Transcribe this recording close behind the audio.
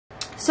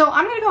So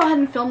I'm going to go ahead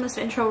and film this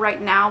intro right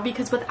now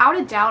because without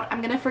a doubt I'm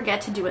going to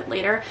forget to do it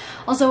later.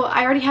 Also,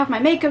 I already have my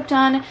makeup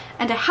done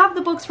and I have the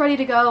books ready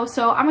to go,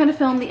 so I'm going to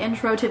film the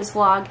intro to this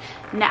vlog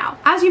now.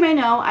 As you may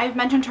know, I've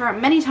mentioned her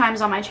many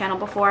times on my channel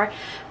before,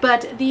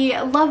 but the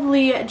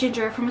lovely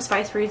Ginger from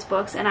Spice Reads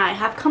Books and I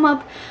have come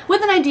up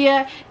with an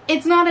idea.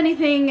 It's not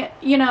anything,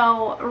 you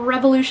know,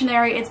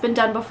 revolutionary. It's been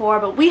done before,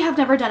 but we have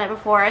never done it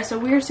before, so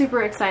we're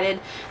super excited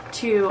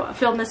to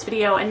film this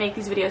video and make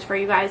these videos for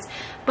you guys.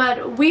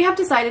 But we have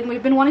decided, and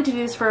we've been wanting to do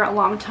this for a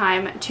long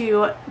time,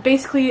 to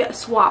basically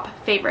swap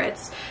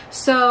favorites.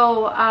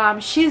 So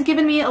she's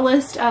given me a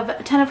list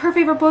of 10 of her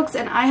favorite books,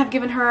 and I have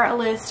given her a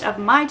list of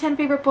my 10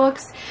 favorite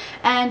books,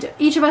 and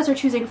each of us are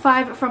choosing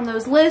 5 from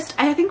those lists.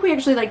 I think we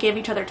actually gave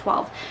each other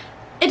 12.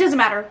 It doesn't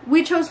matter.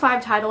 We chose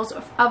 5 titles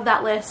of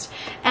that list,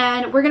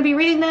 and we're going to be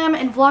reading them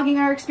and vlogging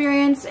our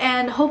experience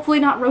and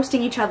hopefully not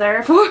roasting each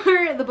other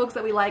for the books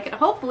that we like and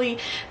hopefully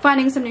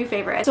finding some new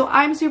favorites. So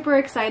I'm super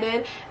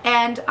excited,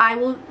 and I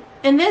will,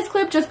 in this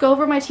clip, just go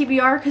over my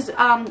TBR because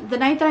the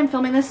night that I'm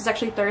filming this is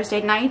actually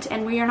Thursday night,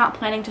 and we are not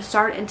planning to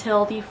start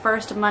until the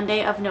first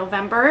Monday of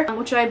November,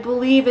 which I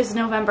believe is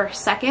November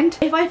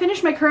 2nd. If I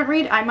finish my current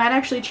read, I might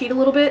actually cheat a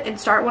little bit and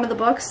start one of the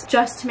books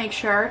just to make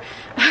sure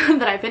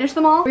that I finish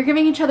them all. We're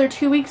giving each other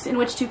 2 weeks in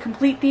which to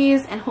complete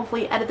these and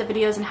hopefully edit the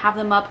videos and have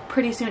them up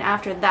pretty soon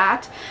after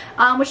that,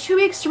 which 2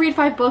 weeks to read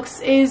 5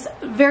 books is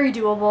very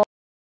doable.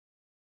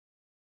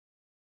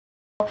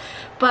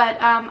 But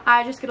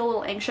I just get a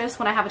little anxious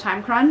when I have a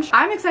time crunch.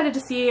 I'm excited to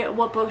see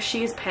what books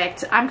she's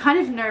picked. I'm kind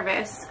of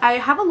nervous. I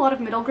have a lot of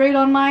middle grade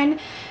on mine,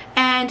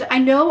 and I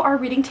know our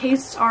reading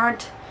tastes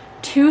aren't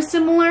too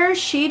similar.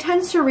 She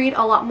tends to read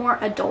a lot more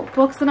adult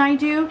books than I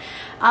do.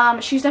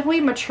 She's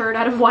definitely matured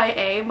out of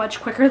YA much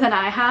quicker than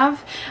I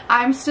have.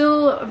 I'm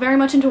still very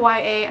much into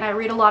YA, and I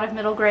read a lot of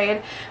middle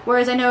grade,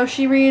 whereas I know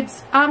she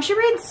reads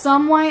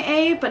some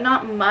YA, but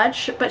not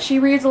much, but she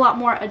reads a lot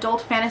more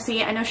adult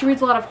fantasy. I know she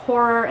reads a lot of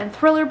horror and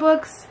thriller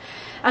books,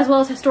 as well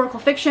as historical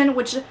fiction,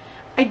 which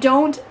I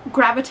don't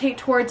gravitate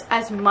towards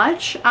as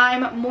much.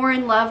 I'm more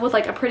in love with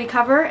like a pretty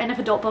cover, and if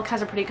adult book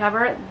has a pretty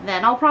cover,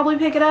 then I'll probably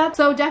pick it up.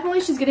 So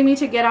definitely she's getting me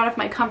to get out of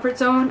my comfort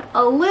zone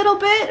a little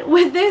bit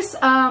with this.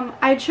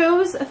 I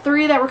chose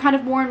 3 that were kind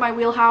of more in my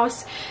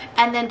wheelhouse,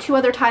 and then 2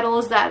 other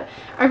titles that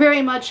are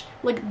very much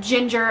like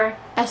Ginger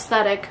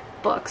aesthetic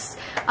books.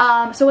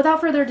 So without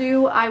further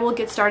ado, I will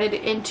get started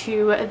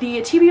into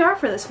the TBR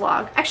for this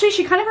vlog. Actually,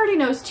 she kind of already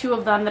knows 2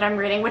 of them that I'm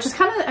reading, which is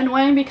kind of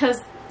annoying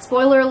because,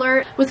 spoiler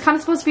alert, was kind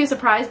of supposed to be a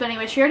surprise, but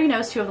anyway, she already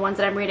knows 2 of the ones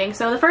that I'm reading.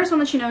 So the first one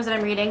that she knows that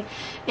I'm reading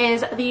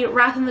is The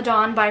Wrath in the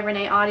Dawn by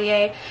Renee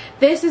Audier.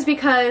 This is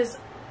because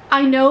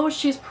I know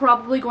she's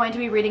probably going to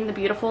be reading The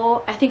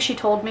Beautiful. I think she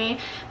told me,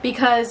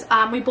 because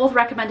we both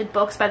recommended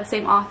books by the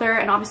same author,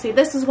 and obviously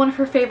this is one of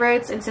her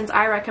favorites, and since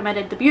I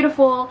recommended The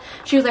Beautiful,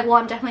 she was like, well,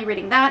 I'm definitely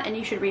reading that, and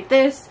you should read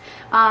this,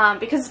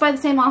 because it's by the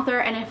same author,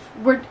 and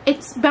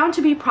it's bound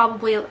to be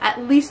probably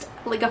at least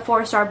like a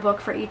 4-star book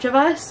for each of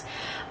us.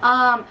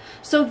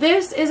 So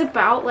this is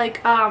about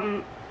like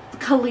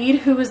Khalid,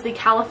 who is the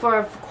Caliph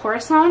of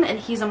Khorasan, and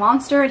he's a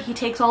monster, and he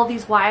takes all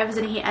these wives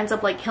and he ends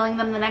up like killing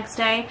them the next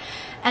day.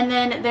 And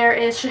then there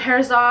is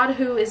Scheherazade,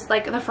 who is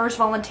like the first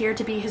volunteer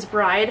to be his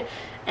bride,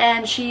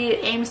 and she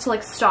aims to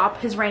like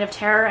stop his reign of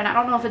terror, and I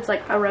don't know if it's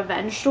like a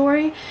revenge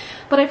story,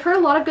 but I've heard a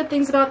lot of good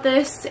things about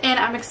this, and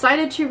I'm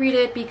excited to read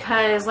it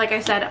because, like I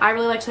said, I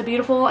really liked The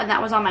Beautiful, and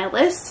that was on my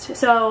list.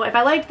 So if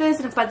I like this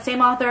and it's by the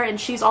same author and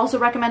she's also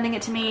recommending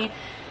it to me,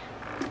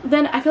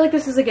 then I feel like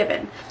this is a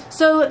given.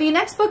 So the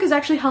next book is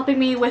actually helping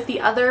me with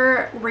the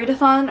other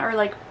readathon, or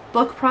like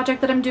book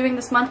project that I'm doing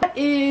this month. That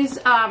is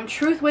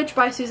Truth Witch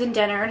by Susan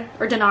Dennard,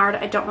 or Dennard.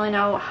 I don't really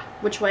know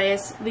which way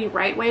is the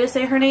right way to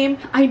say her name.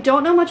 I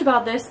don't know much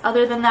about this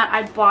other than that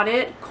I bought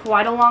it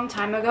quite a long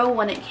time ago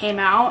when it came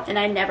out, and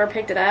I never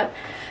picked it up.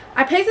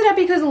 I picked it up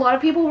because a lot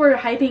of people were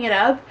hyping it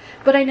up,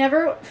 but I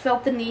never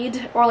felt the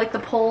need or like the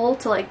pull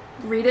to like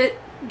read it,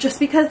 just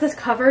because this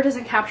cover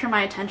doesn't capture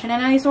my attention in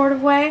any sort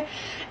of way,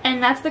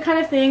 and that's the kind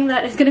of thing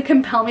that is going to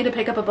compel me to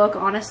pick up a book,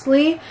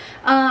 honestly.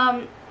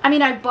 I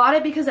mean, I bought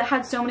it because it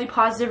had so many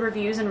positive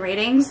reviews and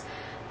ratings,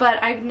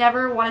 but I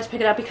never wanted to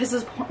pick it up because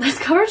this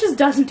cover just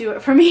doesn't do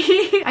it for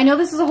me. I know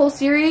this is a whole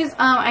series.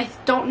 I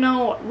don't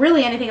know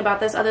really anything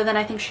about this other than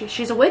I think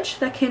she's a witch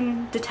that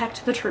can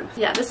detect the truth.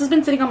 Yeah, this has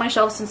been sitting on my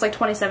shelf since like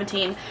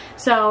 2017,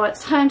 so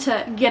it's time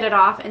to get it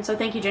off, and so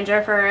thank you,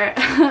 Ginger, for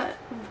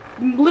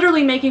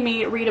literally making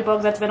me read a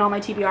book that's been on my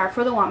TBR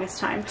for the longest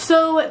time.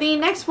 So the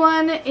next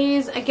one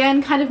is,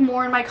 again, kind of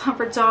more in my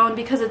comfort zone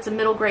because it's a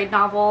middle grade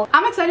novel.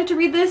 I'm excited to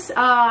read this.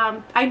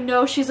 I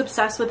know she's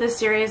obsessed with this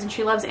series and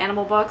she loves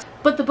animal books,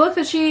 but the book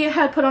that she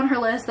had put on her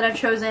list that I've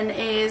chosen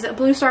is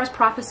Blue Star's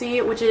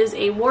Prophecy, which is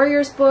a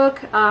warriors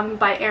book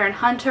by Erin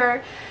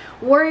Hunter,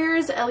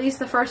 warriors. At least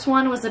the first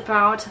one was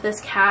about this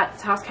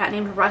house cat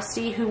named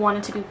Rusty who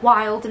wanted to be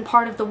wild and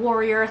part of the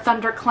warrior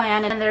thunder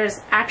clan, and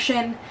there's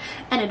action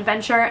and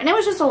adventure, and it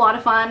was just a lot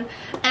of fun.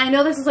 And I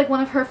know this is like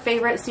one of her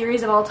favorite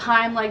series of all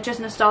time, like just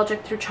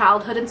nostalgic through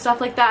childhood and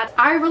stuff like that.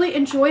 I really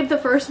enjoyed the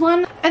first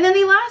one, and then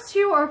the last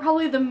two are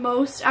probably the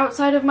most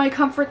outside of my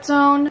comfort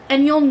zone,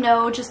 and you'll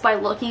know just by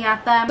looking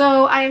at them.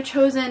 So I have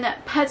chosen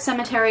Pet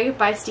Sematary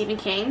by Stephen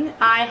King.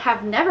 I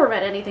have never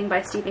read anything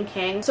by Stephen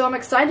King, so I'm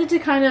excited to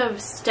kind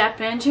of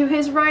step into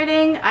his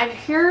writing. I've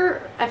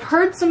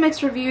heard some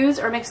mixed reviews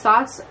or mixed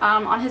thoughts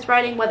on his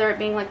writing, whether it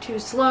being like too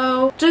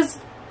slow, just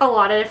a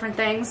lot of different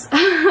things.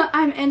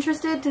 I'm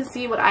interested to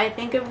see what I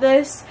think of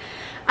this.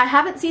 I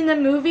haven't seen the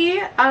movie,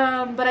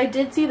 but I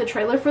did see the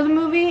trailer for the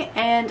movie,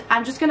 and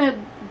I'm just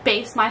gonna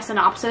base my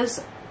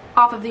synopsis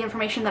off of the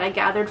information that I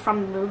gathered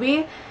from the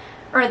movie,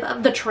 or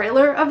the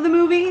trailer of the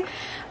movie.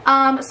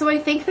 So I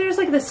think there's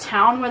like this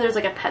town where there's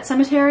like a pet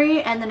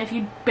cemetery, and then if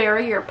you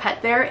bury your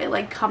pet there, it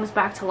like comes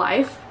back to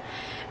life.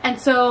 And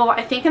so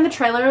I think in the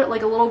trailer,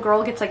 like a little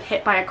girl gets like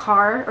hit by a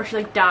car, or she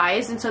like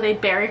dies, and so they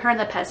bury her in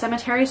the pet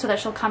cemetery so that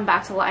she'll come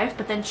back to life,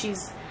 but then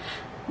she's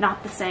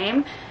not the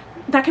same.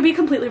 That could be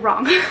completely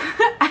wrong.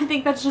 I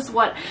think that's just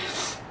what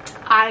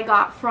I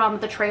got from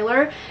the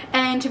trailer,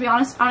 and to be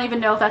honest, I don't even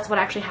know if that's what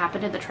actually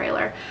happened in the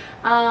trailer.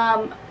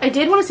 I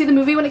did want to see the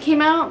movie when it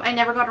came out. I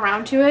never got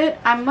around to it.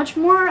 I'm much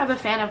more of a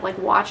fan of like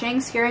watching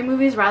scary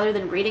movies rather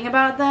than reading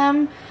about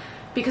them,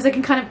 because I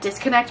can kind of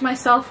disconnect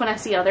myself when I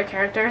see other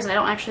characters and I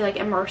don't actually like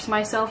immerse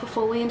myself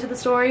fully into the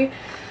story.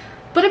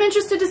 But I'm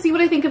interested to see what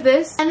I think of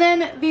this. And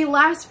then the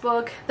last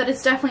book that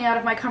is definitely out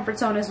of my comfort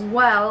zone as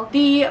well,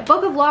 the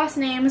Book of Lost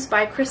Names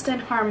by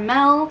Kristen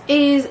Harmel,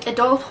 is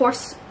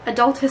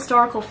adult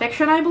historical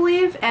fiction, I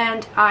believe,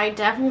 and I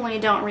definitely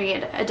don't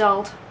read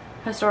adult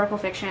historical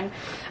fiction.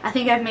 I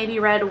think I've maybe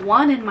read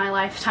one in my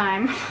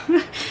lifetime,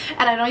 and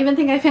I don't even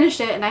think I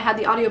finished it, and I had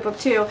the audiobook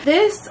too.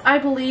 This, I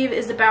believe,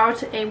 is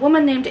about a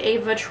woman named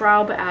Ava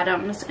Traub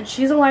Adams, and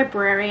she's a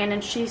librarian,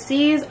 and she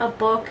sees a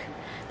book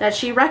that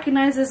she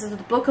recognizes as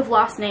the Book of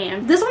Lost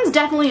Names. This one's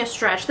definitely a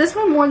stretch. This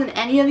one more than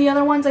any of the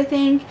other ones, I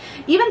think.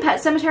 Even Pet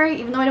Sematary,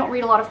 even though I don't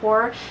read a lot of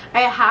horror,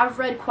 I have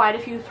read quite a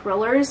few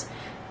thrillers,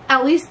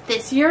 at least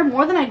this year,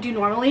 more than I do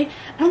normally.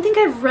 I don't think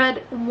I've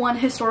read one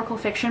historical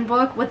fiction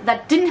book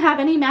that didn't have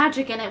any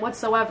magic in it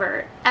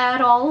whatsoever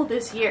at all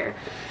this year.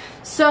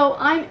 So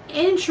I'm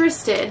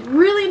interested,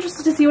 really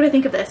interested to see what I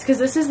think of this, because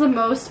this is the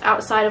most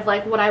outside of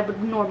like what I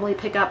would normally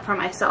pick up for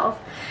myself.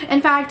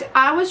 In fact,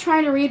 I was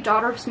trying to read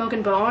Daughter of Smoke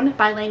and Bone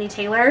by Laini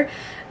Taylor,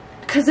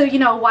 because of, you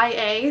know,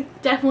 YA,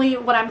 definitely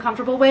what I'm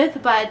comfortable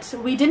with, but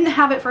we didn't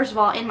have it, first of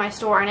all, in my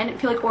store, and I didn't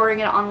feel like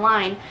ordering it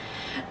online.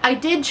 I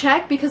did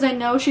check because I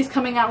know she's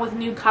coming out with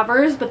new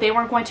covers, but they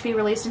weren't going to be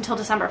released until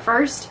December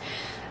 1st.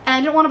 And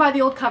I didn't want to buy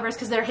the old covers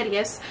because they're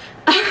hideous.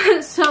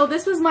 So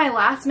this was my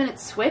last minute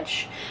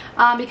switch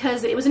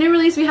because it was a new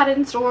release, we had it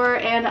in store,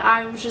 and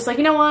I was just like,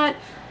 you know what,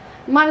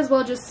 might as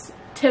well just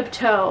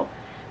tiptoe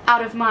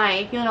out of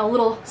my, you know,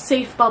 little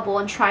safe bubble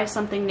and try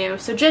something new.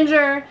 So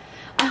Ginger,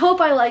 I hope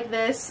I like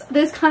this.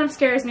 This kind of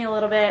scares me a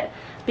little bit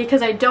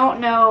because I don't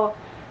know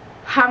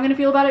how I'm going to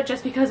feel about it,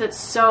 just because it's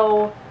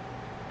so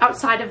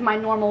outside of my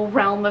normal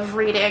realm of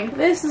reading.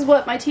 This is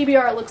what my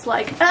TBR looks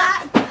like.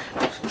 Ah!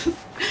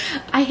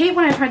 I hate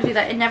when I try to do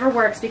that. It never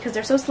works because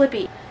they're so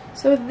slippy.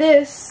 So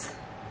this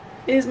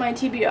is my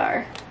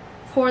TBR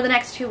for the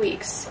next 2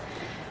 weeks.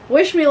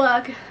 Wish me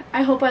luck.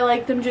 I hope I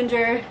like them,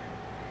 Ginger.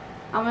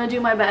 I'm gonna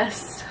do my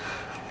best.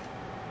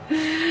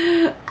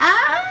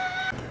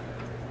 Ah!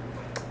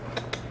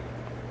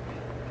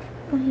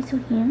 Oh, he's so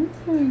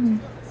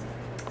handsome.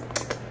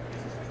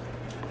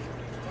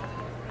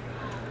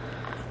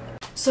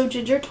 So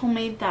Ginger told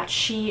me that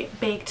she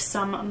baked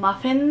some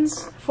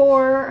muffins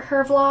for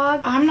her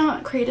vlog. I'm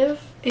not creative.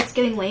 It's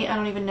getting late. I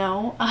don't even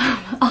know.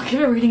 I'll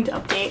give a reading to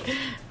update.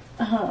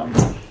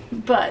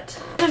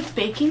 But of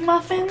baking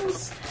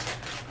muffins,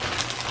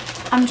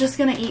 I'm just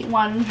gonna eat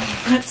one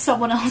that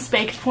someone else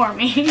baked for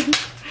me.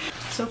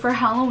 So for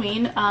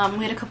Halloween,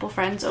 we had a couple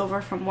friends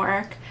over from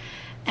work,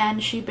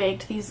 and she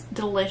baked these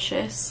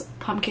delicious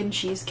pumpkin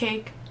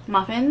cheesecake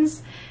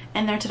muffins,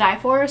 and they're to die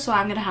for, so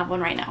I'm gonna have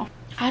one right now.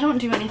 I don't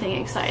do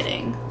anything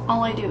exciting.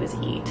 All I do is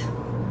eat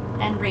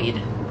and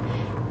read.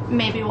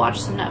 Maybe watch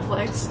some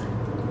Netflix.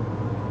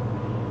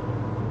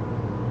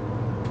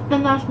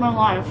 And that's my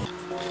life.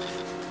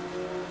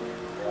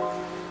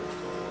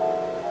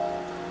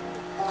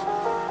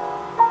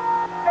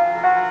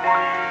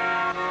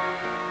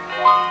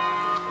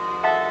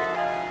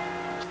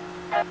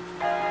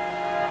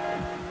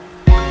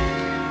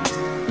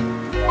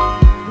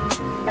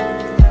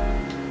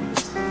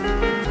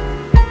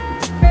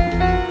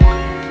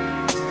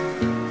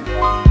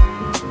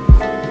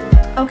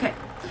 Okay,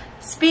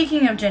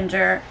 speaking of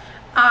Ginger,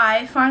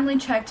 I finally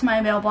checked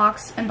my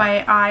mailbox, and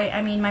by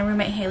I mean my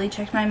roommate Haley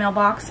checked my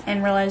mailbox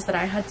and realized that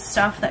I had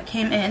stuff that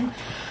came in.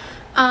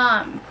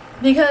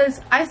 Because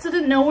I still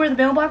didn't know where the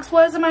mailbox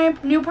was in my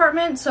new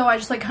apartment, so I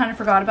just like kind of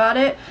forgot about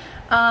it.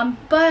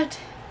 But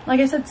like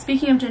I said,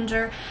 speaking of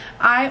Ginger,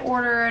 I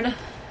ordered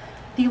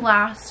the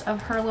last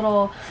of her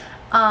little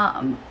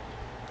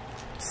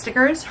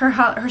stickers,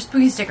 her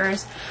spooky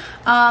stickers.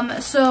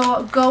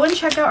 So go and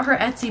check out her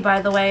Etsy,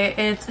 by the way.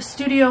 It's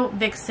Studio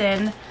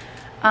Vixen.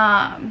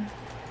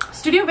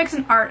 Studio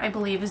Vixen Art, I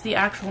believe, is the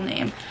actual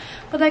name.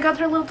 But I got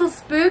her little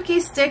spooky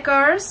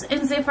stickers.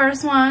 And the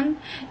first one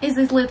is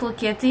this little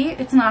kitty.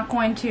 It's not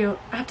going to,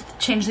 I have to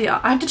change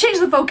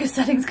the focus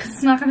settings because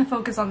it's not going to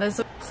focus on this.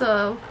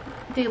 So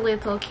the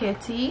little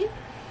kitty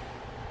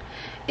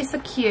is so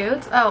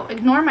cute. Oh,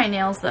 ignore my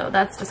nails though.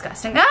 That's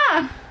disgusting.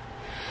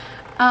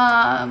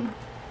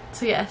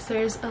 So yes,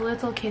 there's a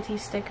little kitty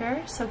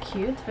sticker. So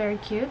cute, very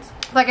cute.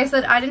 Like I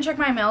said, I didn't check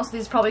my mail, so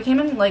these probably came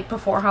in like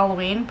before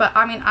Halloween, but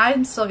I mean,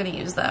 I'm still gonna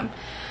use them.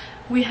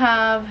 We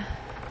have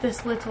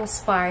this little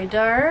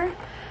spider,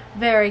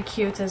 very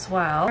cute as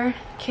well.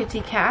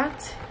 Kitty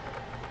cat.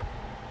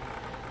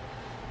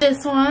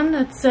 This one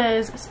that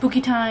says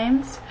Spooky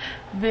Times,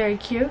 very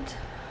cute.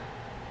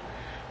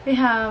 We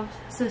have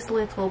this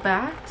little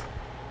bat.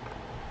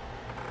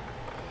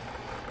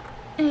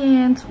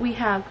 And we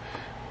have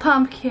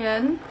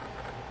pumpkin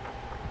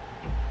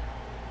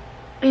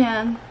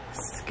and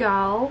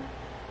skull.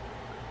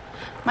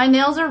 My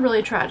nails are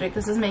really tragic.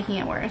 This is making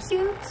it worse.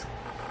 Cute.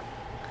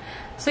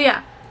 So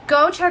yeah,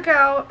 go check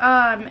out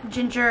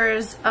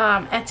Ginger's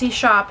Etsy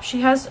shop.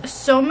 She has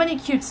so many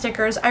cute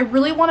stickers. I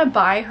really want to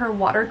buy her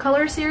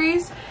watercolor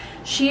series.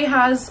 She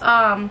has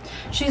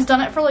she's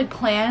done it for like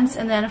plants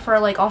and then for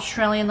like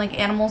Australian like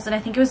animals, and I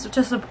think it was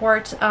to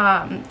support the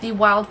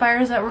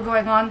wildfires that were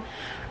going on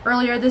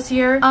earlier this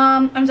year.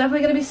 I'm definitely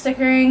gonna be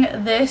stickering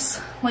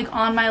this like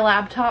on my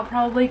laptop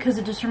probably because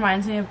it just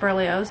reminds me of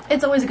Berlioz.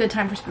 It's always a good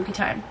time for spooky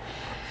time.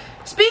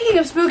 Speaking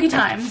of spooky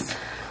times,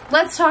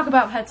 let's talk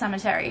about Pet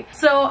Sematary.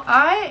 So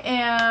I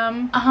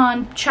am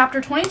on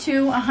chapter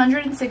 22,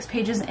 106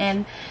 pages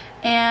in,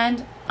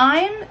 and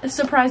I'm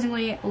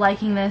surprisingly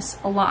liking this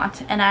a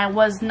lot, and I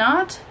was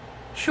not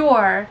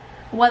sure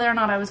whether or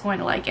not I was going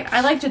to like it.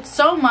 I liked it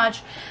so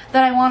much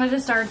that I wanted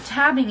to start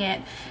tabbing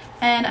it.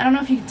 And I don't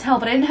know if you can tell,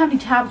 but I didn't have any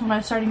tabs when I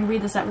was starting to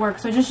read this at work,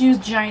 so I just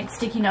used giant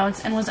sticky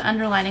notes and was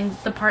underlining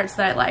the parts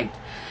that I liked.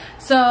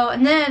 So,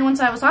 and then once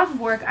I was off of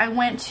work, I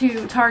went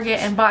to Target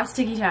and bought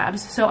sticky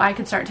tabs so I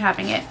could start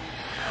tabbing it.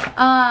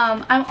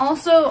 I'm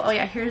also, oh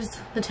yeah, here's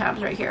the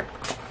tabs right here.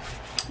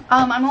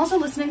 I'm also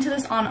listening to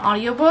this on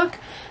audiobook,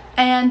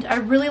 and I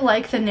really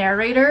like the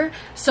narrator,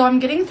 so I'm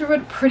getting through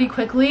it pretty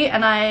quickly,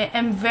 and I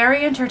am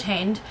very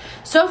entertained.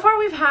 So far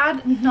we've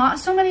had not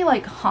so many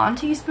like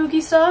haunty spooky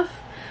stuff,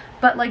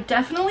 but like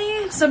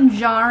definitely some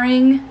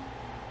jarring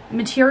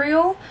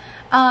material,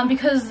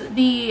 because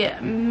the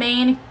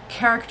main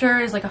character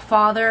is like a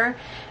father,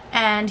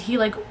 and he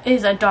like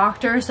is a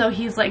doctor, so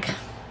he's like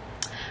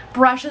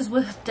brushes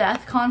with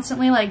death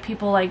constantly, like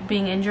people like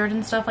being injured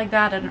and stuff like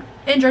that, and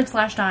injured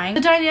slash dying.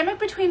 The dynamic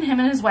between him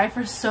and his wife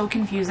are so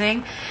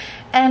confusing,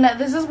 and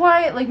this is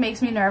why it like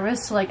makes me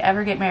nervous to like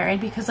ever get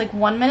married, because like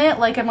one minute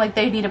like I'm like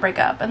they need to break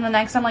up, and the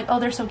next I'm like, oh,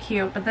 they're so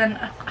cute, but then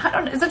I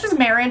don't know, is that just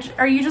marriage?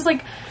 Are you just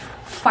like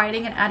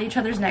fighting and at each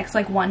other's necks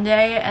like one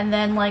day and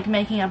then like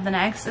making up the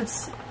next?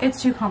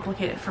 It's too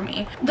complicated for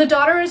me. The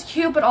daughter is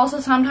cute, but also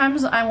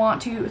sometimes I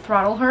want to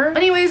throttle her.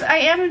 Anyways, I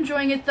am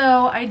enjoying it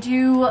though. I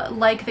do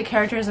like the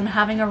characters and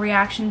having a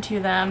reaction to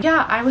them.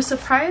 Yeah, I was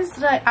surprised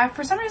that I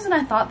for some reason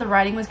I thought the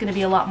writing was going to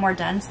be a lot more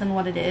dense than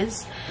what it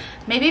is.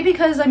 Maybe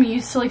because I'm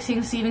used to like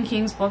seeing Stephen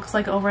King's books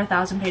like over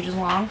 1,000 pages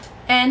long.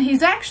 And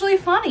he's actually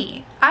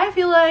funny. I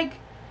feel like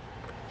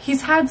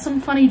he's had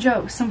some funny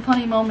jokes, some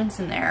funny moments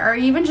in there, or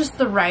even just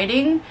the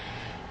writing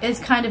is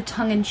kind of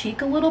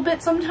tongue-in-cheek a little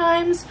bit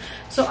sometimes,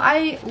 so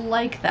I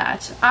like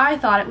that. I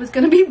thought it was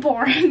gonna be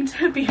boring,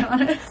 to be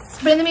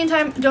honest. But in the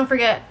meantime, don't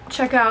forget,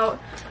 check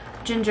out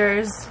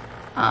Ginger's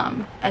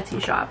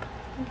Etsy shop,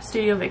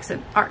 Studio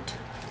Vixen Art.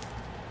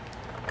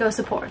 Go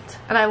support,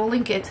 and I will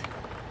link it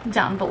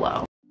down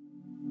below.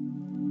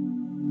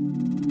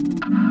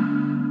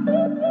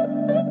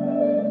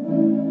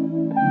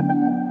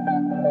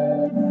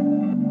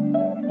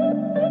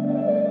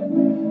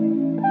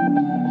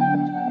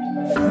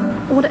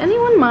 Would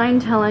anyone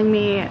mind telling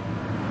me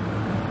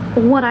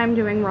what I'm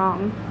doing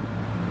wrong?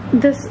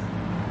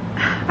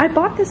 I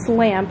bought this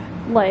lamp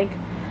like,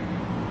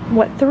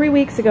 what, 3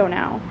 weeks ago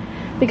now,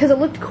 because it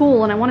looked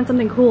cool and I wanted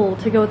something cool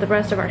to go with the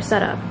rest of our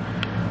setup.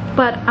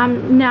 But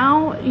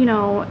now, you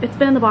know, it's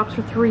been in the box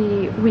for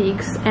 3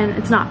 weeks and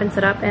it's not been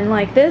set up, and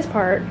like this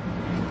part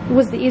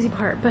was the easy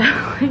part, but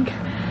like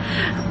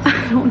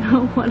I don't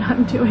know what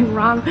I'm doing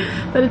wrong,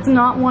 but it's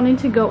not wanting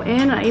to go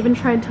in. I even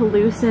tried to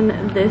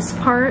loosen this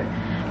part,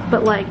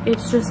 but like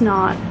it's just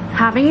not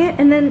having it,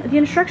 and then the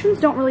instructions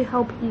don't really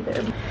help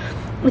either.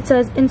 It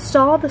says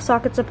install the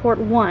socket support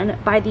 1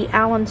 by the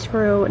Allen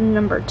screw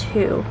number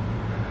 2,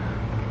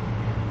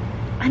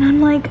 and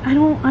I'm like, I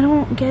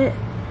don't get,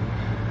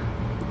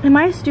 am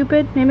I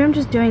stupid? Maybe I'm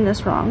just doing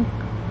this wrong,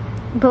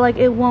 but like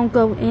it won't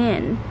go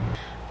in.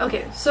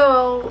 Okay,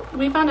 so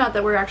we found out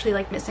that we're actually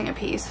like missing a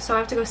piece, so I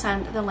have to go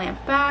send the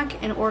lamp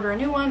back and order a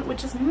new one,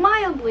 which is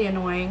mildly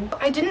annoying.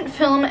 I didn't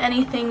film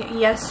anything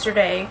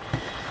yesterday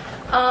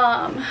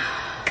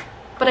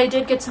but I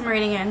did get some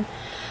reading in.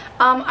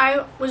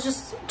 I was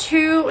just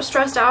too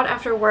stressed out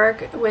after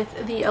work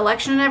with the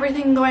election and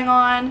everything going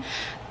on.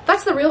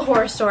 That's the real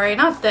horror story,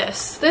 not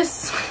this.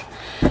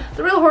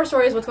 The real horror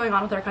story is what's going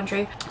on with our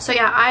country. So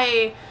yeah,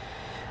 I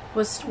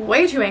was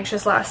way too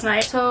anxious last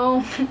night.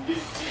 So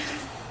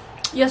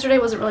yesterday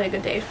wasn't really a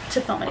good day to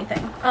film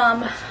anything.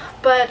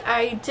 But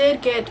I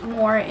did get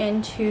more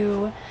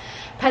into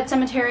Pet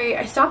Sematary.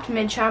 I stopped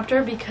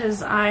mid-chapter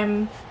because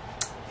I'm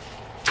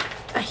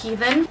a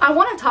heathen. I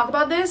want to talk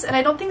about this, and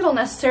I don't think it'll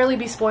necessarily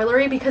be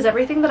spoilery because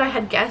everything that I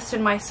had guessed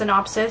in my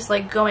synopsis,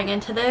 like going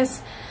into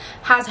this,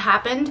 has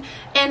happened.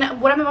 And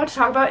what I'm about to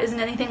talk about isn't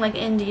anything like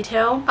in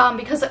detail,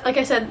 because like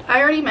I said,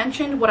 I already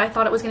mentioned what I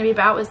thought it was going to be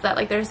about, was that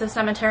like there's this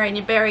cemetery and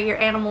you bury your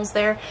animals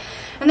there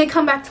and they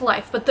come back to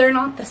life, but they're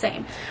not the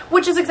same,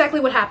 which is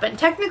exactly what happened.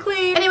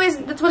 Technically, anyways,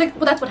 that's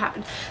what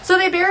happened. So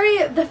they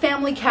bury the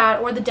family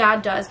cat, or the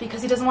dad does,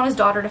 because he doesn't want his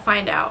daughter to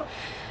find out.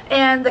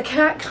 And the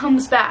cat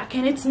comes back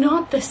and it's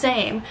not the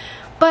same.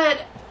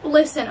 But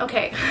listen,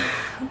 okay,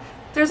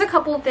 there's a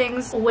couple of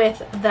things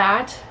with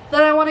that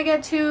I want to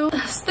get to.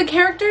 The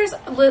characters,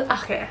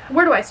 okay,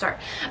 where do I start?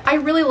 I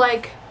really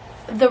like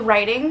the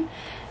writing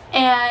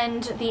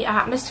and the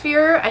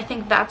atmosphere. I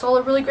think that's all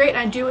really great, and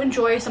I do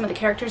enjoy some of the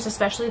characters,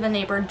 especially the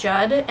neighbor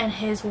Judd and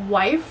his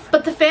wife.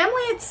 But the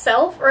family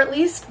itself, or at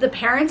least the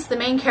parents, the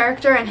main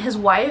character and his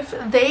wife,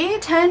 they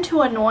tend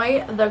to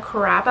annoy the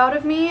crap out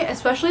of me,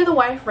 especially the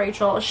wife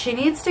Rachel. She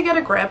needs to get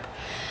a grip.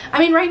 I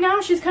mean, right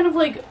now she's kind of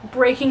like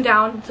breaking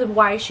down to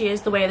why she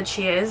is the way that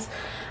she is.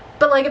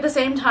 But like at the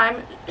same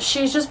time,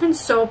 she's just been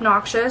so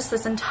obnoxious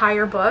this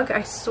entire book,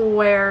 I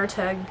swear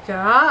to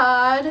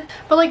God.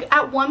 But like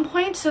at one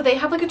point, so they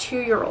have like a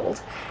 2-year-old,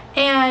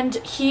 and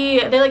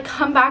they like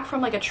come back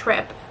from like a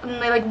trip,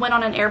 and they like went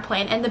on an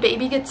airplane, and the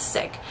baby gets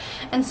sick.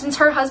 And since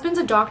her husband's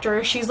a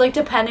doctor, she's like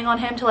depending on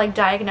him to like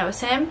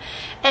diagnose him.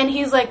 And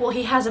he's like, well,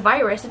 he has a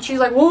virus. And she's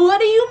like, well, what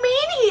do you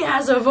mean he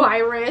has a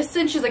virus?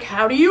 And she's like,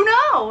 how do you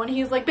know? And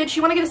he's like, bitch,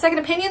 you want to get a second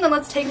opinion? Then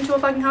let's take him to a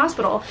fucking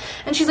hospital.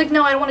 And she's like,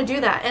 no, I don't want to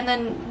do that. And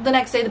then the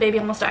next day the baby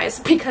almost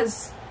dies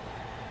because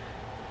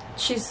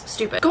she's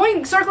stupid.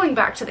 Circling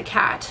back to the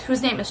cat,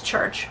 whose name is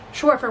Church,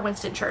 short for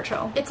Winston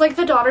Churchill. It's like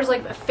the daughter's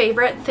like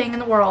favorite thing in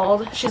the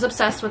world. She's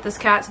obsessed with this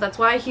cat, so that's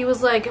why he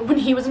was like, when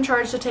he was in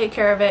charge to take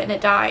care of it and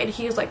it died,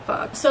 he was like,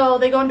 fuck. So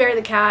they go and bury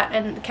the cat,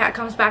 and the cat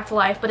comes back to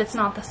life, but it's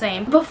not the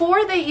same.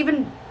 Before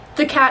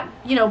the cat,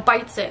 you know,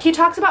 bites it, he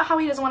talks about how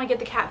he doesn't want to get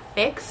the cat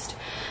fixed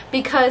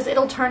because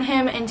it'll turn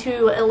him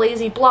into a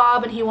lazy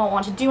blob and he won't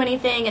want to do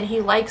anything, and he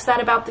likes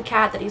that about the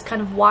cat, that he's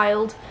kind of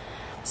wild.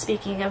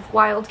 Speaking of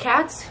wild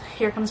cats,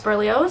 here comes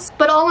Berlioz.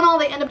 But all in all,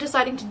 they end up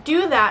deciding to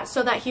do that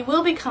so that he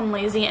will become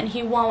lazy and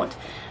he won't,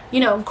 you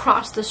know,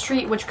 cross the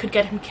street, which could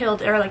get him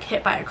killed or like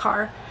hit by a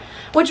car.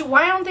 Which,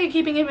 why aren't they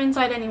keeping him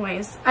inside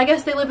anyways? I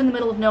guess they live in the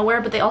middle of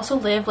nowhere, but they also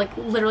live like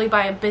literally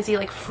by a busy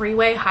like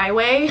freeway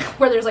highway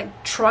where there's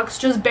like trucks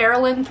just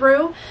barreling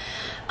through.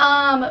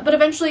 But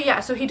eventually, yeah,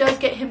 so he does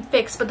get him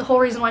fixed, but the whole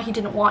reason why he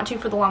didn't want to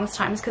for the longest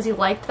time is because he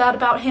liked that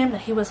about him,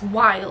 that he was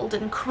wild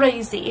and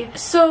crazy.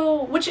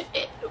 So, which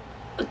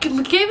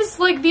gives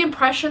like the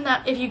impression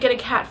that if you get a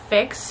cat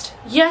fixed,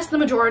 yes, the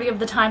majority of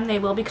the time they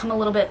will become a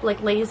little bit like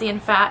lazy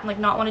and fat and like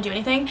not want to do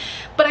anything.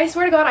 But I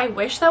swear to God, I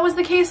wish that was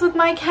the case with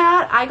my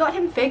cat. I got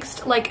him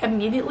fixed like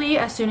immediately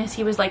as soon as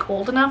he was like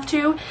old enough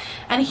to,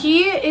 and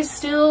he is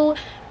still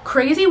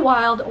crazy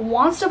wild,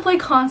 wants to play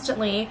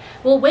constantly,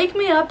 will wake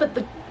me up at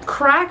the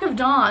crack of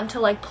dawn to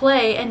like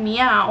play and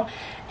meow,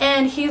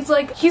 and he's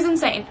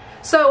insane.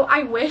 So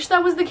I wish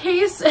that was the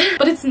case,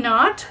 but it's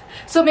not.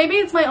 So maybe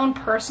it's my own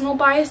personal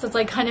bias that's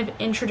like kind of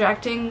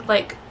interjecting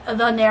like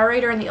the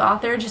narrator and the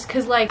author, just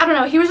because like, I don't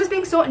know, he was just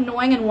being so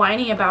annoying and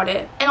whiny about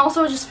it. And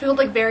also it just felt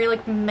like very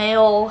like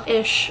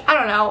male-ish. I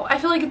don't know. I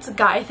feel like it's a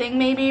guy thing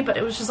maybe, but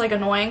it was just like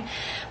annoying.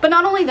 But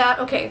not only that,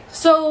 okay,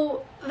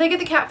 so they get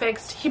the cat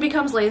fixed, he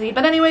becomes lazy,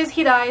 but anyways,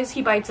 he dies,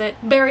 he bites it,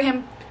 bury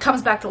him,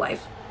 comes back to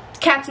life.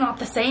 Cat's not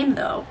the same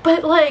though,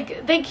 but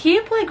like they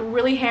keep like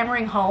really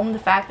hammering home the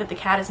fact that the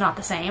cat is not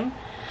the same,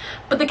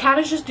 but the cat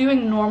is just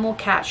doing normal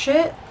cat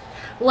shit.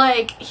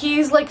 Like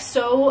he's like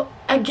so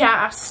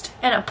aghast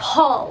and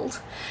appalled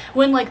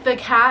when like the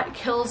cat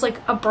kills like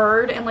a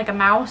bird and like a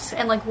mouse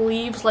and like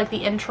leaves like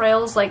the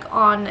entrails like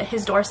on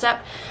his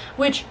doorstep,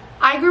 which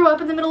I grew up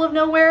in the middle of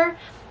nowhere.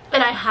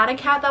 And I had a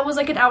cat that was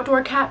like an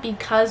outdoor cat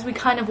because we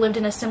kind of lived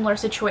in a similar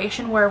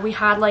situation where we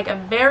had like a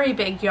very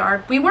big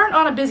yard. We weren't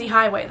on a busy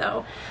highway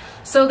though,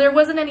 so there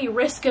wasn't any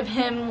risk of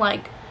him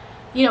like,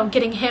 you know,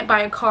 getting hit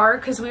by a car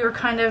because we were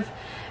kind of,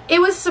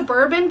 it was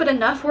suburban but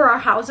enough where our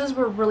houses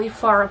were really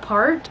far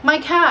apart. My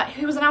cat,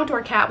 he was an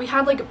outdoor cat, we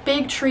had like a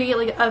big tree,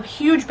 like a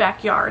huge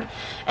backyard,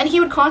 and he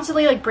would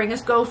constantly like bring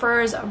us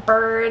gophers,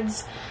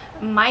 birds,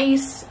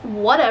 mice,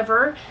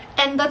 whatever,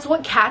 and that's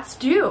what cats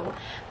do.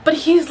 But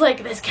he's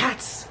like,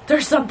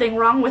 there's something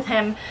wrong with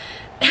him.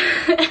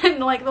 And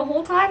like the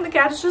whole time the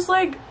cat is just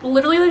like,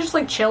 literally they're just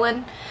like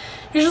chilling.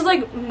 He's just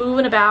like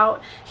moving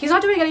about. He's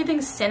not doing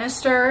anything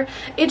sinister.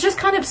 It just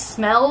kind of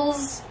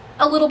smells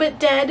a little bit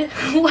dead.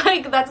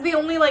 Like that's the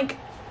only like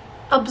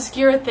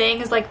obscure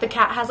thing is like the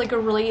cat has like a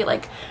really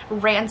like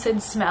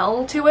rancid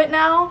smell to it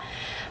now,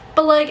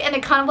 but like, and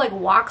it kind of like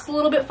walks a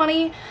little bit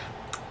funny,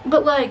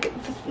 but like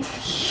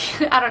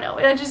I don't know,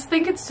 I just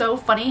think it's so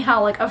funny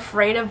how like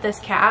afraid of this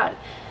cat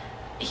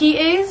he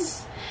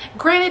is.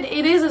 Granted,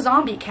 it is a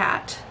zombie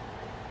cat,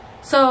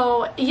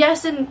 so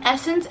yes, in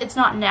essence it's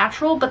not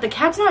natural, but the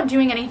cat's not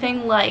doing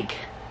anything like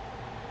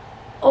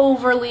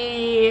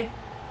overly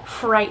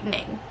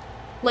frightening.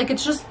 Like,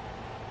 it's just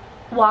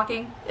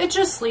walking, it's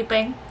just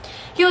sleeping.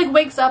 He like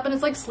wakes up and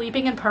is like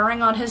sleeping and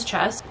purring on his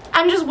chest.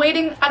 I'm just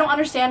waiting. I don't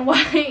understand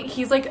why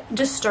he's like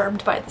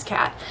disturbed by this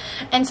cat,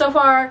 and so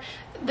far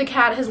the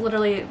cat has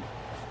literally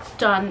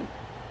done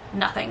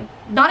nothing,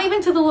 not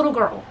even to the little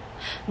girl.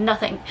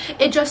 Nothing.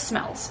 It just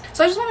smells.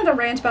 So I just wanted to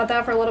rant about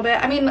that for a little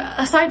bit. I mean,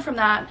 aside from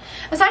that,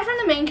 aside from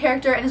the main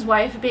character and his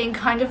wife being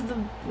kind of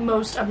the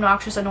most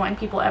obnoxious, annoying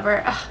people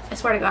ever, I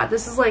swear to God,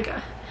 this is like,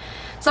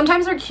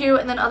 sometimes they're cute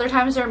and then other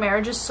times their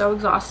marriage is so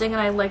exhausting,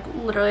 and I like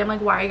literally, I'm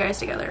like, why are you guys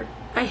together?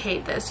 I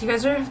hate this. You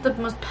guys are the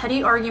most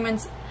petty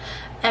arguments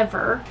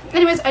ever.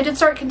 Anyways, I did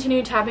start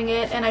continue tabbing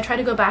it, and I tried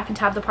to go back and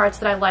tab the parts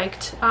that I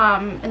liked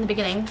in the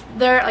beginning.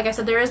 There, like I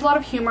said, there is a lot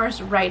of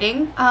humorous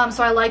writing,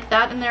 so I like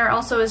that, and there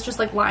also is just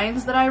like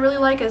lines that I really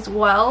like as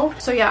well.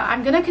 So yeah,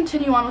 I'm gonna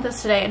continue on with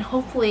this today, and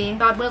hopefully,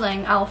 God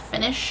willing, I'll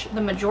finish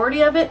the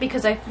majority of it,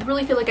 because I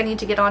really feel like I need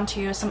to get on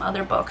to some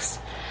other books.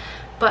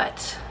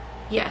 But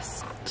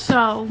yes,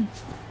 so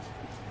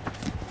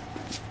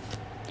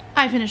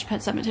I finished Pet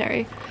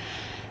Sematary.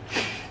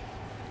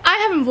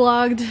 I haven't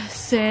vlogged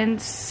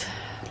since,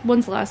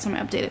 when's the last time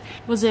I updated?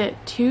 Was it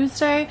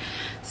Tuesday?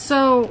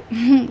 So,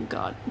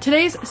 God,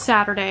 today's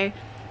Saturday,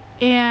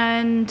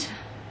 and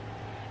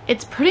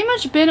it's pretty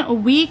much been a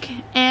week,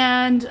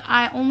 and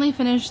I only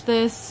finished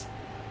this,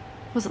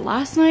 was it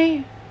last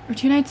night or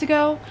 2 nights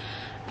ago?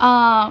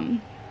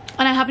 And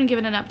I haven't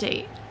given an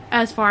update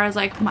as far as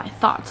like my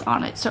thoughts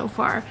on it so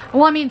far.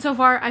 Well, I mean, so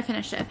far I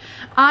finished it.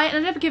 I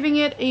ended up giving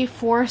it a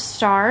 4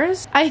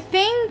 stars. I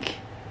think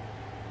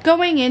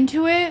going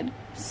into it,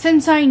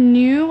 since I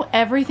knew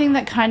everything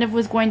that kind of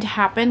was going to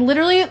happen,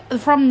 literally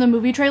from the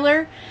movie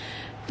trailer,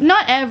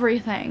 not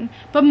everything,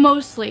 but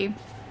mostly,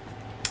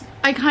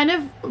 I kind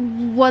of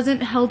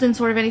wasn't held in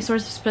sort of any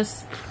sort of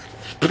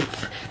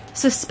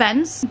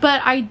suspense,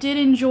 but I did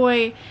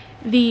enjoy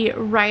the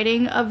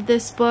writing of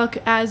this book,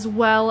 as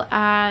well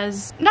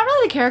as, not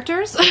really the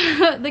characters.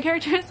 The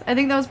characters, I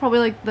think that was probably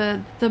like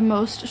the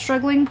most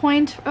struggling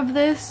point of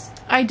this.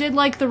 I did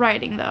like the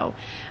writing though.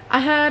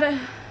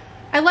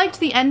 I liked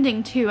the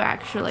ending too,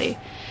 actually.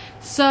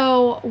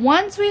 So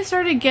once we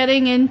started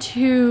getting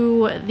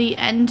into the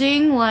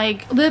ending,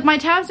 like my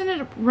tabs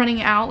ended up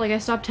running out. Like I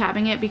stopped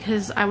tabbing it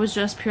because I was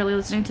just purely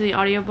listening to the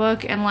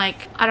audiobook, and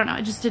like, I don't know,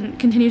 I just didn't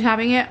continue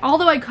tabbing it,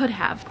 although I could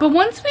have. But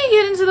once we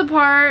get into the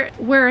part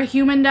where a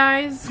human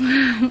dies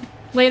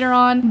later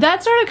on,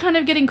 that started kind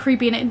of getting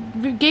creepy,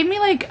 and it gave me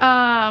like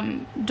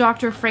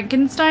Dr.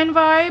 Frankenstein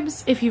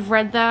vibes. If you've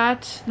read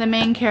that, the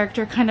main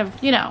character kind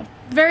of, you know,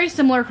 very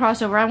similar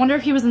crossover. I wonder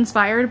if he was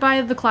inspired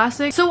by the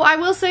classic. So I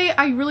will say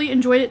I really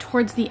enjoyed it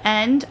towards the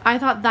end. I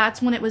thought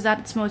that's when it was at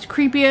its most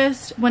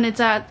creepiest, when it's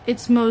at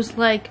its most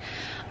like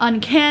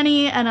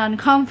uncanny and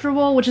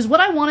uncomfortable, which is what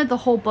I wanted the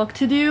whole book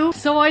to do.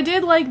 So I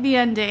did like the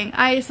ending.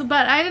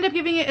 But I ended up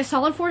giving it a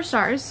solid 4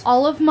 stars.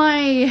 All of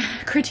my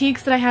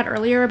critiques that I had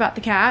earlier about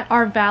the cat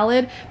are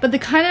valid, but the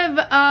kind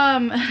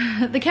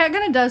of the cat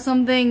kind of does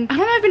something, I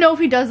don't even know if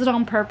he does it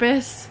on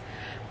purpose,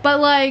 but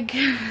like,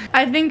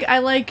 I think I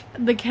like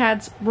the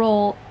cat's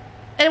role.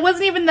 And it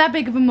wasn't even that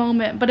big of a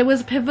moment, but it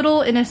was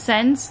pivotal in a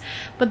sense.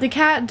 But the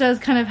cat does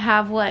kind of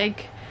have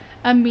like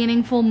a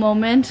meaningful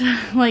moment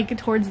like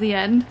towards the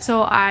end,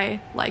 so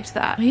I liked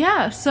that.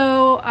 Yeah,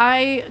 so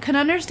I can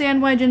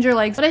understand why Ginger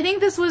likes it, but I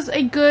think this was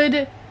a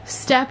good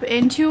step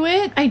into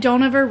it. I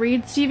don't ever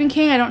read Stephen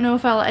King. I don't know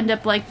if I'll end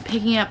up like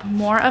picking up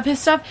more of his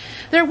stuff.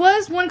 There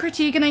was one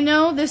critique, and I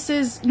know this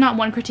is not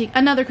one critique,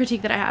 another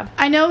critique that I have.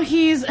 I know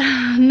he's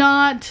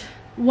not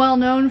well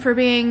known for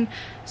being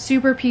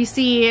super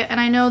PC,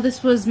 and I know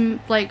this was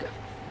like,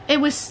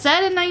 it was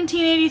set in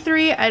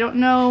 1983. I don't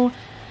know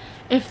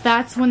if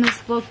that's when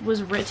this book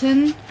was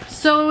written.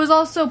 So it was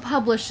also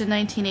published in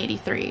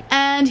 1983.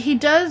 And he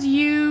does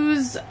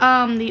use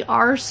the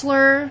R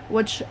slur,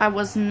 which I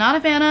was not a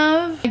fan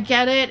of. I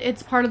get it,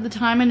 it's part of the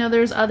time. I know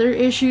there's other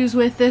issues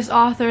with this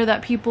author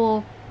that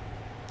people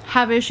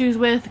have issues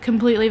with,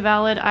 completely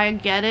valid, I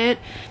get it.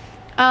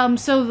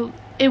 So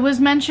it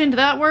was mentioned,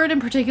 that word in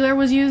particular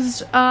was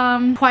used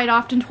quite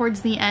often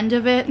towards the end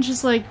of it.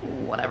 Just like,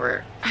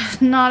 whatever.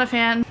 Not a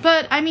fan.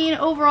 But I mean,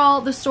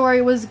 overall the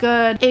story was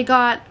good. It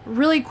got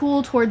really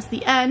cool towards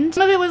the end.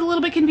 Some of it was a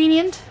little bit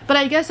convenient, but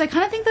I guess I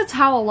kind of think that's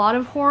how a lot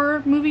of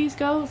horror movies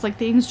go. It's like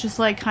things just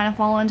like kind of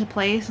fall into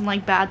place and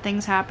like bad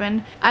things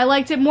happen. I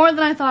liked it more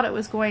than I thought it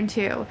was going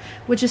to,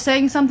 which is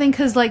saying something,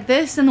 because like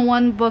this and the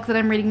one book that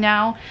I'm reading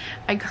now,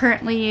 I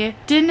currently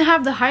didn't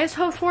have the highest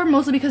hope for,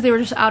 mostly because they were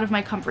just out of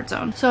my comfort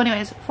zone. So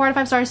anyways, 4 out of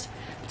 5 stars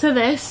to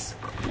this.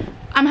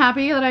 I'm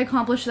happy that I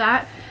accomplished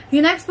that. The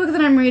next book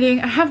that I'm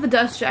reading, I have the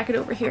dust jacket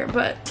over here,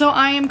 but so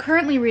I am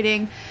currently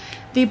reading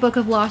the Book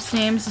of Lost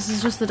Names. This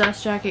is just the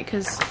dust jacket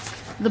because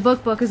the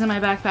book is in my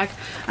backpack.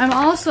 I'm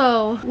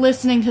also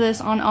listening to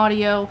this on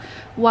audio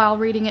while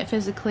reading it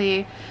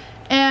physically,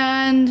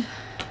 and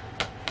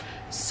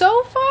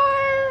so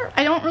far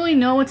I don't really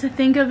know what to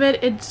think of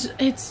it.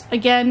 It's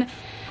again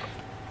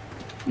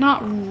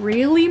not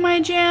really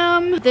my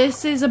jam.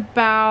 This is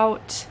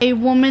about a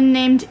woman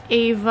named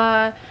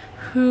Ava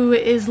who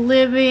is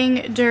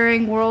living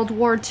during World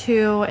War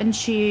II, and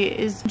she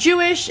is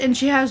Jewish and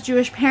she has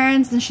Jewish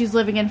parents, and she's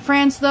living in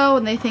France though,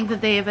 and they think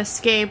that they have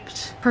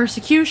escaped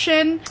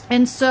persecution,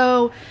 and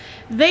so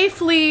they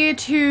flee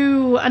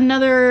to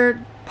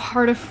another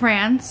part of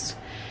France,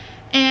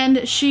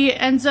 and she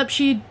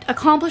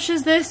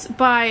accomplishes this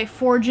by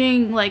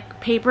forging like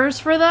papers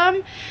for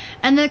them,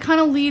 and then it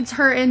kind of leads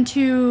her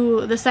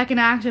into the second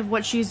act of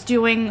what she's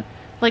doing.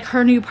 Like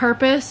her new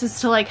purpose is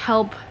to like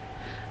help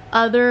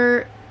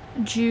other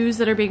Jews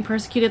that are being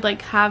persecuted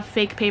like have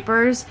fake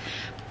papers.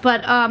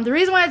 But the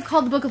reason why it's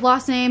called the Book of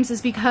Lost Names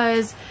is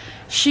because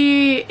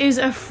she is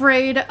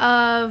afraid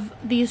of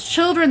these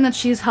children that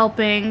she's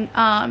helping.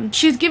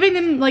 She's giving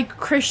them like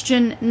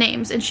Christian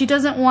names, and she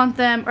doesn't want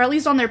them, or at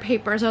least on their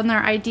papers, on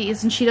their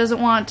IDs, and she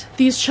doesn't want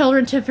these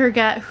children to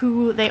forget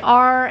who they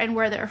are and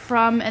where they're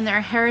from and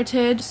their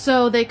heritage.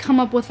 So they come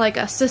up with like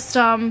a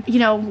system, you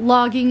know,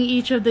 logging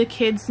each of the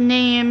kids'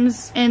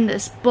 names in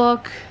this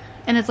book.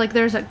 And it's like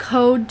there's a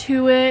code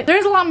to it.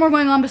 There's a lot more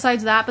going on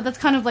besides that, but that's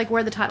kind of like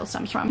where the title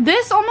stems from.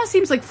 This almost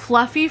seems like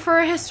fluffy for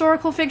a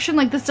historical fiction.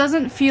 Like this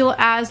doesn't feel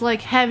as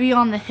like heavy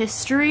on the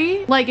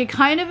history. Like it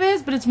kind of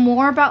is, but it's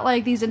more about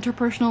like these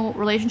interpersonal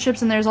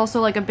relationships, and there's also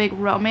like a big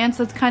romance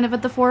that's kind of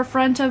at the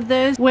forefront of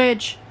this,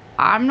 which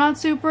I'm not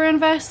super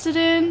invested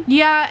in.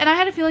 Yeah, and I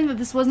had a feeling that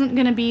this wasn't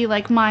gonna be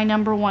like my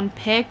 #1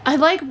 pick. I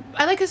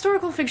like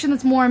historical fiction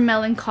that's more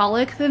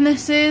melancholic than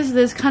this is.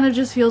 This kind of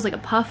just feels like a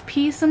puff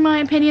piece in my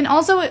opinion.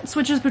 Also, it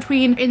switches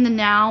between in the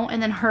now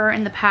and then her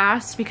in the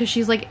past, because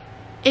she's like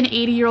an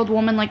 80-year-old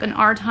woman like in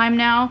our time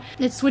now.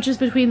 It switches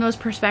between those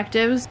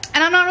perspectives,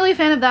 and I'm not really a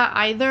fan of that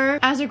either.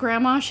 As a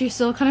grandma, she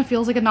still kind of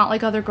feels like a not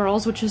like other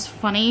girls, which is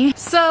funny.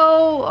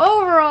 So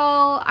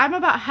overall, I'm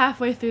about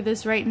halfway through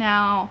this right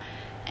now,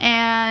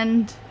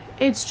 and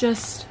it's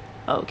just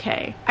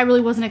okay. I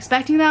really wasn't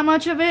expecting that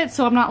much of it,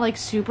 so I'm not like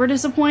super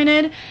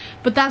disappointed,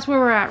 but that's where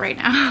we're at right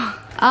now.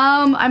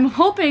 I'm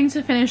hoping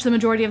to finish the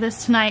majority of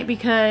this tonight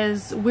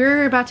because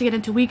we're about to get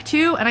into week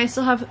 2 and I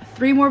still have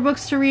 3 more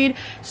books to read,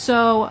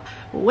 so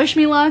wish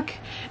me luck,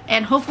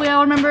 and hopefully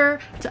I'll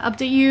remember to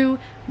update you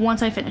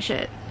once I finish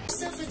it.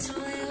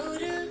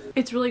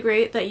 It's really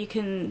great that you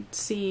can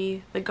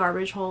see the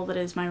garbage hole that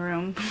is my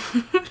room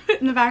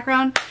in the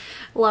background.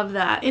 Love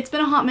that. It's been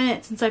a hot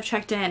minute since I've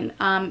checked in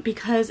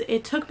because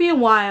it took me a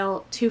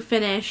while to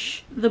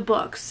finish the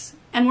books,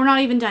 and we're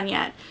not even done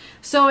yet.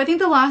 So I think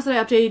the last that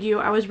I updated you,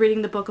 I was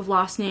reading the Book of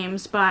Lost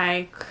Names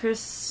by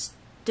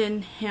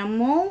Kristen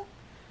Hamill?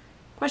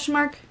 Question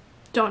mark?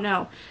 Don't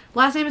know.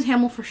 Last name is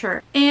Hamill for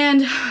sure.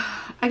 And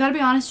I gotta be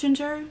honest,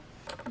 Ginger,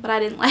 but I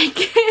didn't like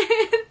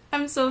it.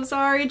 I'm so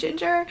sorry,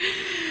 Ginger.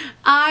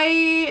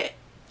 I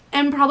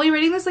am probably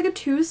rating this like a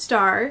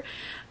 2-star.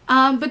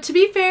 But to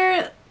be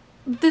fair,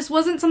 this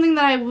wasn't something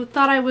that I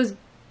thought I was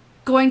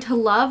going to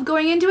love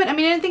going into it. I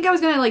mean, I didn't think I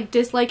was gonna like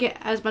dislike it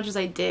as much as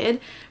I did,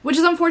 which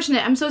is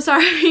unfortunate. I'm so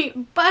sorry,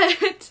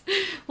 but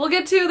we'll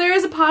get to, there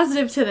is a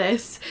positive to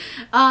this.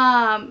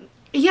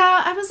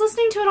 Yeah, I was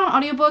listening to it on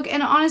audiobook,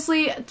 and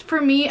honestly,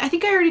 for me, I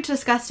think I already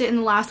discussed it in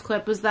the last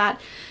clip, was that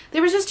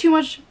there was just too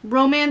much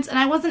romance, and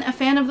I wasn't a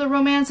fan of the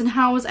romance and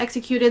how it was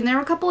executed, and there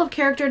were a couple of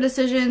character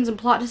decisions and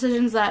plot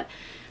decisions that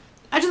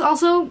I just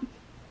also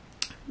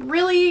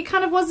really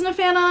kind of wasn't a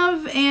fan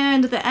of,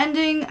 and the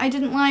ending I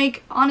didn't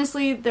like.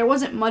 Honestly, there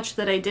wasn't much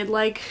that I did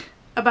like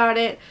about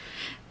it.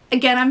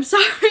 Again, I'm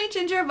sorry,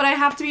 Ginger, but I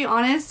have to be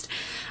honest.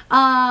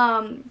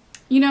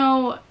 You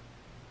know,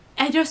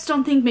 I just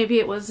don't think maybe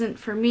it wasn't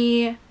for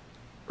me,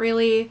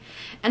 really,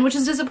 and which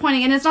is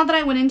disappointing. And it's not that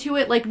I went into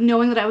it like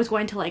knowing that I was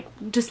going to like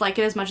dislike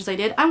it as much as I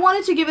did. I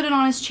wanted to give it an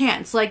honest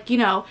chance. Like, you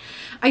know,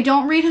 I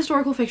don't read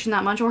historical fiction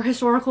that much, or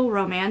historical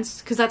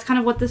romance, because that's kind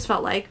of what this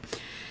felt like.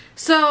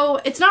 So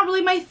it's not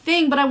really my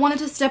thing, but I wanted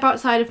to step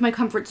outside of my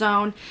comfort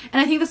zone,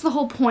 and I think that's the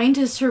whole point,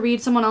 is to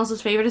read someone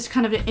else's favorite, is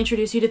kind of to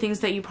introduce you to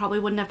things that you probably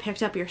wouldn't have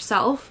picked up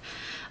yourself.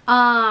 So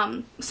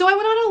I went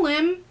on a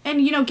limb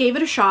and, you know, gave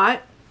it a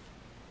shot,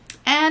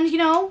 and, you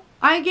know,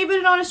 I gave it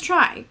an honest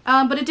try,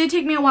 but it did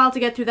take me a while to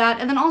get through that.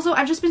 And then also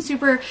I've just been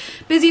super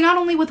busy, not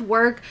only with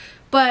work,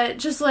 but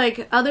just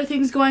like other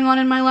things going on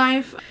in my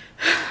life.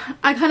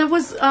 I kind of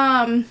was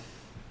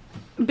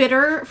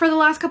bitter for the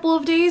last couple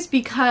of days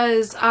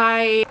because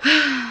I'm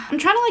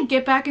trying to like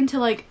get back into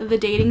like the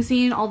dating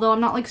scene, although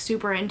I'm not like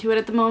super into it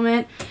at the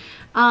moment.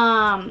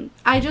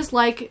 I just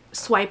like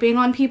swiping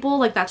on people,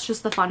 like that's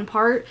just the fun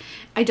part.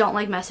 I don't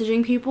like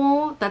messaging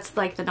people, that's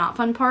like the not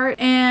fun part.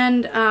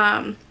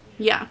 And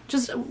yeah,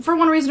 just for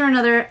one reason or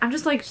another, I'm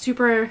just like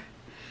super,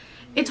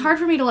 it's hard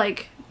for me to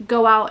like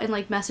go out and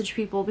like message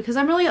people because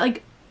I'm really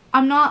like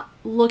I'm not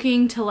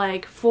looking to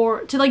like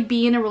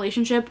be in a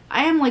relationship.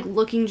 I am like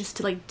looking just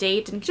to like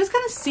date and just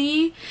kind of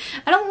see.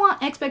 I don't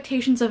want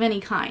expectations of any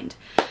kind.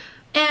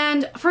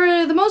 And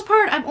for the most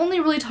part, I've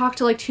only really talked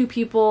to like 2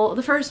 people.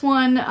 The first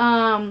one,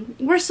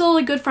 we're still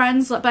like good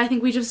friends, but I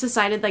think we just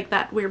decided like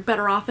that we're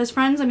better off as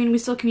friends. I mean, we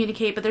still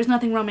communicate, but there's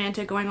nothing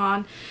romantic going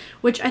on,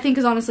 which I think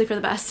is honestly for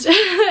the best.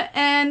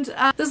 And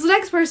this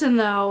next person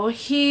though,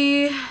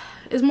 he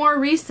is more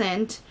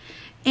recent,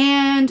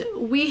 and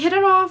we hit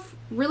it off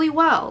really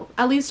well.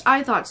 At least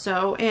I thought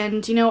so.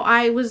 And you know,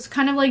 I was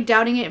kind of like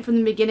doubting it from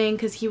the beginning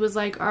because he was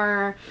like,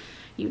 are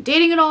you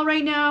dating at all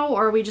right now,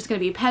 or are we just gonna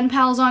be pen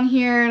pals on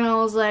here? And I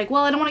was like,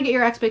 well, I don't want to get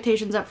your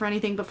expectations up for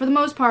anything, but for the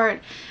most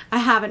part I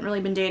haven't really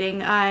been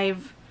dating. I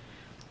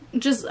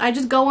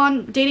just go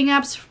on dating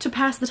apps to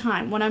pass the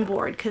time when I'm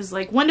bored, because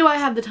like, when do I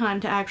have the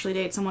time to actually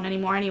date someone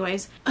anymore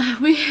anyways?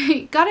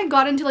 We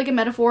got into like a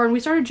metaphor, and we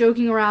started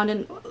joking around,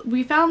 and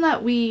we found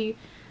that we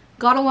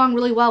got along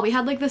really well. We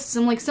had like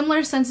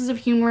similar senses of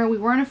humor. We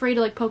weren't afraid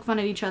to like poke fun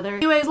at each other.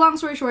 Anyways, long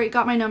story short, he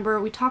got my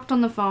number, we talked on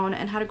the phone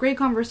and had a great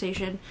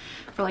conversation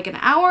for like an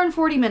hour and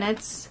 40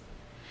 minutes.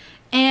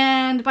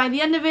 And by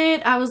the end of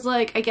it, I was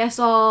like, I guess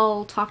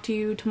I'll talk to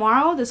you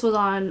tomorrow. This was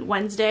on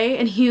Wednesday,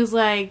 and he was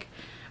like,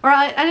 or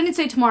I didn't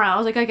say tomorrow, I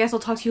was like, I guess I'll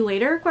talk to you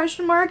later,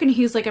 question mark. And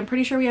he's like, I'm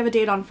pretty sure we have a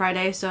date on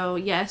Friday, so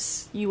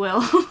yes, you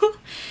will.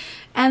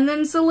 And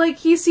then so like,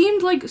 he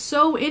seemed like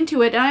so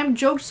into it, and I've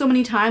joked so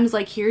many times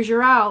like, here's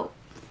your out,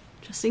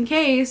 just in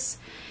case.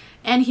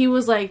 And he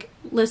was like,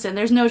 listen,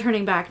 there's no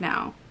turning back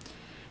now.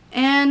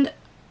 And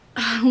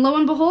lo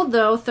and behold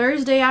though,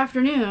 Thursday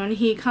afternoon,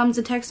 he comes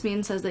and texts me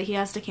and says that he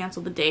has to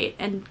cancel the date,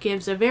 and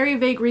gives a very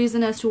vague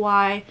reason as to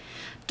why.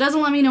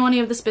 Doesn't let me know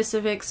any of the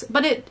specifics,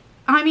 but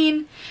I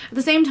mean, at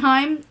the same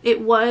time,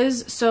 it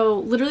was so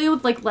literally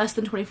with like less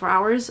than 24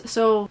 hours.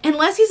 So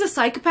unless he's a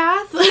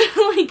psychopath,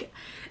 like,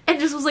 and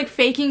just was like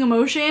faking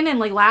emotion and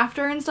like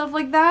laughter and stuff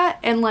like that,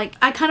 and like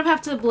I kind of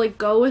have to like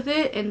go with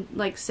it and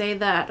like say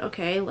that,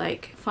 okay,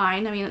 like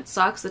fine, I mean it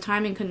sucks, the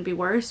timing couldn't be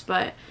worse,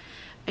 but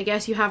I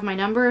guess you have my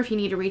number if you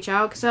need to reach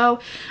out. So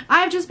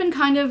I've just been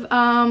kind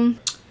of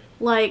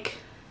like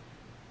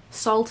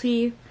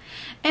salty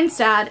and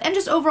sad and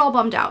just overall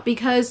bummed out,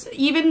 because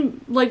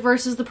even like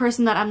versus the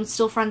person that I'm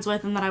still friends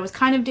with and that I was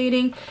kind of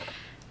dating,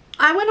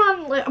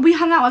 we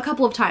hung out a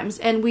couple of times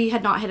and we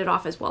had not hit it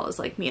off as well as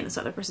like me and this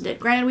other person did.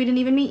 Granted, we didn't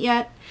even meet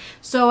yet,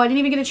 so I didn't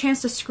even get a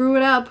chance to screw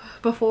it up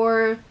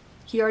before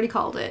he already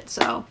called it.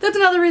 So that's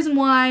another reason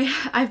why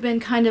I've been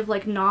kind of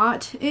like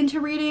not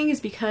into reading, is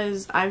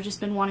because I've just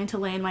been wanting to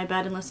lay in my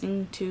bed and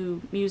listening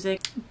to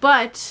music.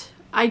 But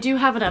I do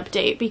have an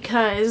update,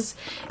 because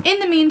in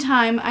the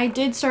meantime I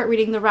did start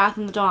reading The Wrath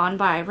and the Dawn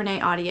by Renee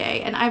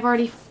Audier, and I've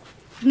already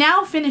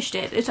now finished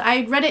it.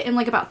 I read it in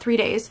like about 3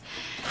 days,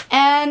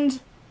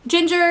 and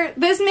Ginger,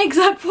 this makes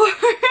up for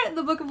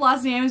the Book of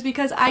Lost Names,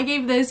 because I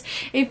gave this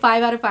a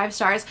 5 out of 5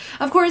 stars.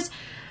 Of course,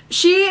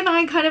 she and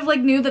I kind of like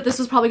knew that this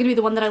was probably going to be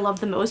the one that I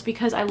loved the most,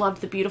 because I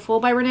loved The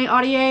Beautiful by Renee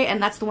Audier,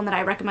 and that's the one that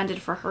I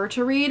recommended for her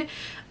to read.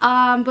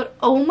 But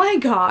oh my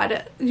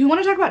god, you want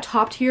to talk about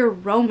top tier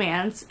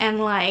romance, and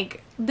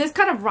like this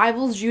kind of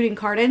rivals Jude and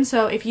Carden,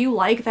 so if you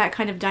like that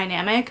kind of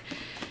dynamic,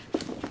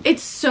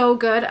 it's so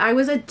good. I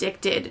was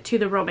addicted to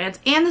the romance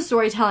and the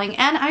storytelling,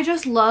 and I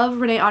just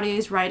love Renee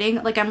Audier's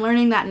writing. Like, I'm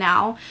learning that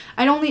now.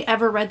 I'd only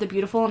ever read The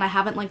Beautiful, and I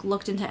haven't like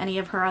looked into any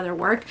of her other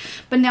work,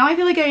 but now I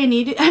feel like I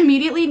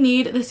immediately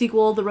need the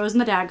sequel, The Rose and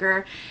the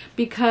Dagger,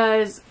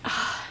 because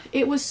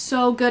it was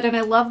so good, and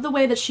I love the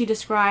way that she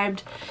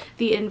described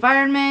the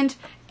environment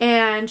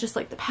and just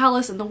like the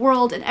palace and the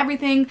world and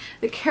everything.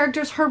 The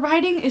characters, her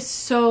writing is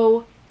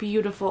so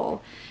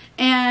beautiful.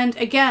 And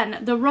again,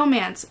 the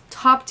romance,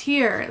 top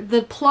tier,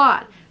 the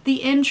plot,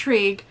 the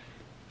intrigue,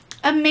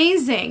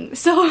 amazing.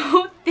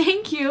 So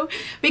thank you,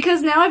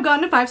 because now I've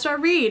gotten a 5-star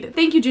read.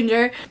 Thank you,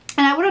 Ginger.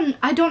 And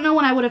I don't know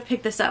when I would have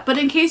picked this up, but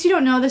in case you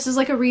don't know, this is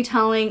like a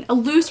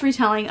loose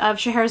retelling of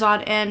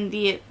Scheherazade and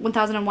the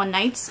 1001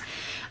 Nights.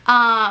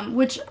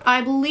 Which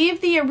I believe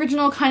the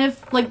original kind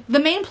of, like, the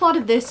main plot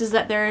of this is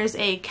that there is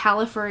a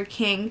caliph or a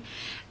king,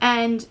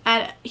 and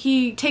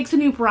he takes a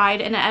new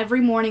bride, and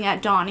every morning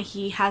at dawn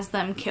he has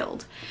them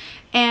killed.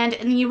 And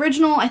in the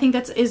original, I think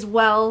that's as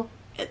well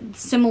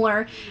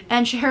similar,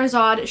 and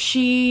Scheherazade,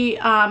 she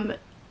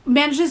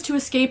manages to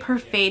escape her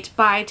fate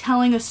by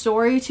telling a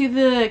story to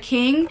the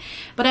king,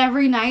 but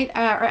every night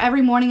or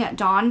every morning at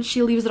dawn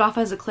she leaves it off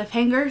as a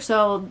cliffhanger,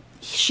 so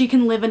she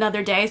can live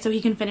another day so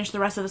he can finish the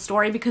rest of the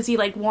story, because he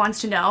like wants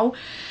to know.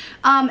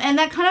 And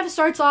that kind of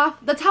starts off,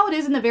 that's how it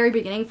is in the very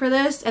beginning for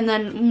this, and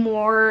then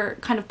more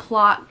kind of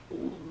plot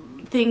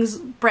things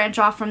branch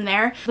off from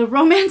there. The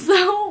romance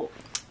though,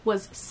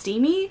 was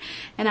steamy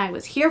and I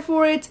was here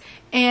for it.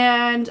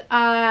 And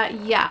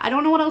yeah, I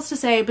don't know what else to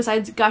say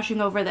besides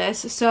gushing over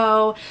this.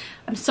 So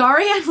I'm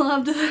sorry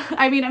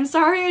I'm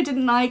sorry I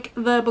didn't like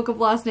the Book of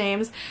Lost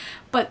Names,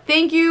 but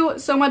thank you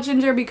so much,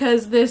 Ginger,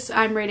 because this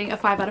I'm rating a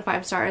 5 out of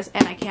 5 stars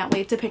and I can't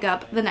wait to pick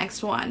up the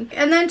next one.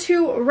 And then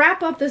to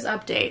wrap up this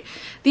update,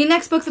 the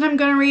next book that I'm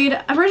gonna read,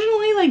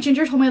 originally like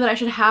Ginger told me that I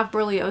should have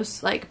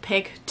Berlioz like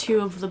pick 2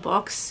 of the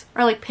books,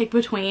 or like pick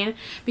between,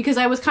 because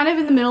I was kind of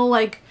in the middle,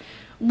 like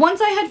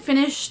once I had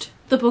finished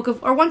the book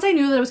of, or once I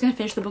knew that I was going to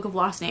finish the Book of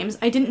Lost Names,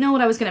 I didn't know what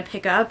I was going to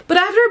pick up. But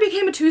after it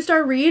became a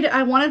 2-star read,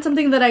 I wanted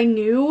something that I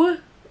knew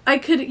I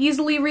could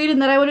easily read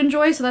and that I would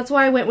enjoy, so that's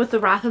why I went with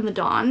The Wrath of the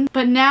Dawn.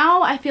 But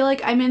now I feel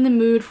like I'm in the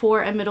mood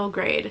for a middle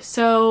grade.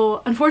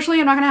 So unfortunately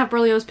I'm not gonna have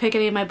Berlioz pick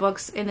any of my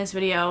books in this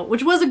video,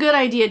 which was a good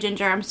idea,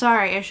 Ginger. I'm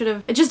sorry, I should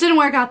have, it just didn't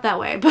work out that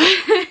way. But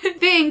I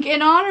think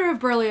in honor of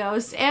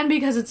Berlioz and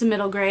because it's a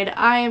middle grade,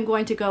 I am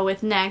going to go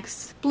with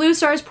next Blue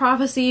Star's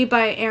Prophecy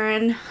by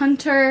Erin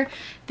Hunter.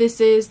 This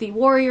is the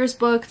Warriors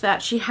book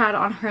that she had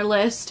on her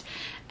list.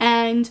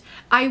 And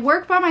I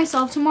work by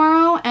myself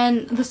tomorrow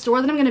and the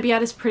store that I'm going to be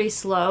at is pretty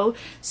slow.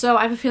 So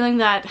I have a feeling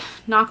that,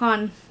 I don't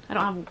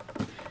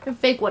have a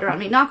fake wood around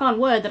me, knock on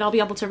wood, that I'll be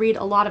able to read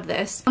a lot of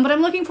this. But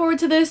I'm looking forward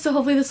to this, so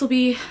hopefully this will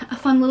be a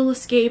fun little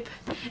escape.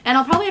 And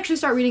I'll probably actually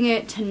start reading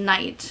it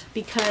tonight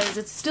because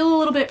it's still a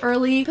little bit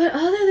early. But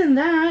other than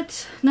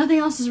that, nothing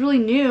else is really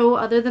new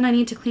other than I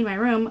need to clean my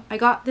room. I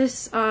got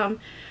this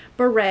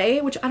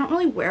beret, which I don't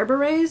really wear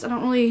berets.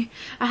 I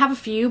have a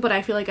few, but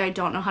I feel like I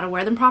don't know how to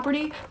wear them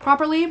properly.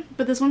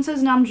 But this one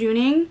says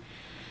Namjuning,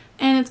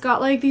 and it's got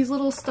like these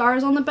little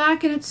stars on the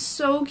back, and it's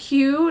so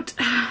cute.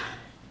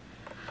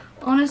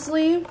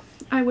 Honestly,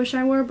 I wish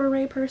I were a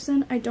beret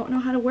person. I don't know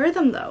how to wear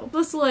them though.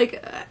 Just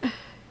like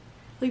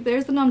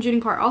there's the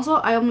Namjuning part. Also,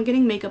 I am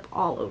getting makeup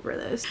all over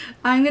this.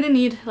 I'm gonna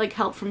need like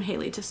help from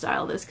Haley to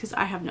style this because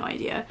I have no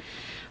idea.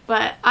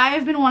 But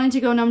I've been wanting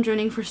to go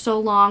Namjuning for so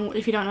long.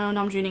 If you don't know,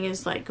 Namjuning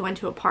is like going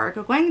to a park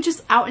or going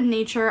just out in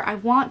nature.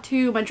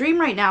 My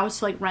dream right now is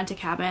to like rent a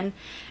cabin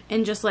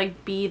and just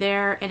like be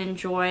there and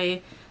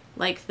enjoy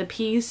like the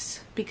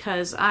peace,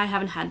 because I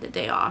haven't had the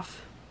day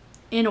off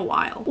in a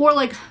while. Or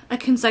like a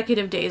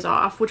consecutive days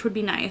off, which would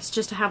be nice,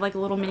 just to have like a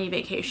little mini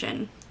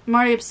vacation. I'm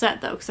already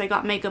upset though because I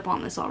got makeup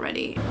on this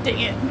already. Dang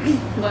it.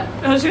 What?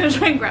 I was gonna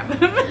try and grab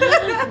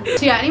him.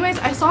 So yeah, anyways,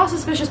 I saw a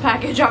suspicious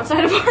package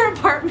outside of our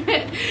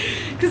apartment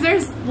because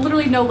there's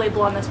literally no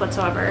label on this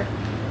whatsoever.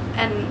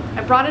 And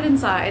I brought it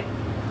inside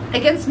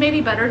against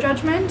maybe better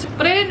judgment,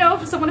 but I didn't know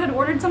if someone had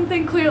ordered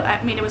something. Clearly,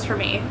 I mean, it was for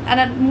me,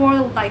 and more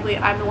likely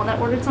I'm the one that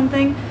ordered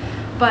something.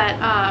 But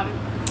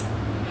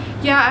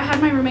yeah, I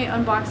had my roommate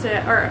unbox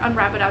it or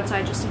unwrap it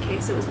outside just in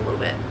case it was a little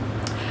bit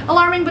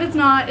alarming, but it's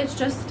not. It's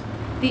just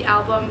the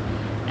album,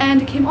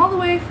 and it came all the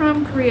way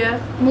from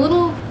Korea. I'm a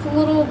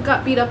little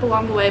got beat up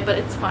along the way, but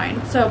it's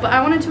fine. So, but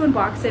I wanted to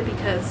unbox it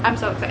because I'm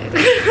so excited.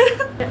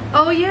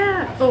 Oh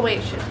yeah. Oh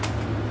wait, shit.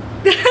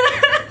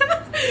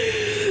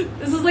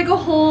 This is like a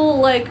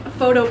whole like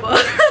photo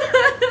book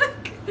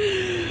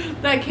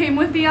that came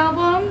with the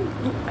album.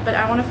 But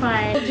I want to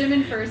find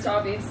Jimin first,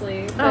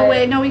 obviously. Oh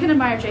wait, no, we can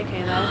admire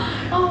JK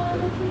though. Oh,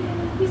 look at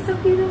him. He's so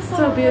beautiful.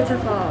 So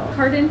beautiful.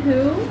 Pardon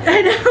who?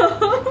 I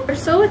know. They're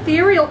so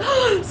ethereal.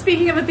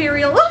 Speaking of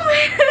ethereal, oh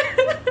my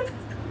God.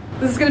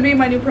 This is gonna be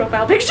my new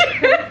profile picture.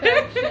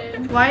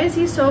 Why is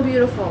he so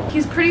beautiful?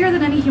 He's prettier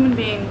than any human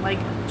being like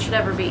should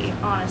ever be,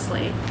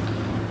 honestly.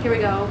 Here we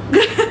go.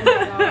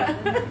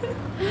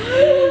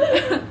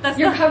 That's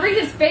You're covering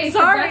his face.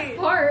 Sorry. The best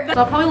part. So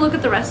I'll probably look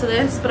at the rest of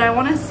this, but I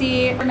want to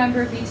see.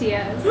 Remember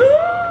BTS.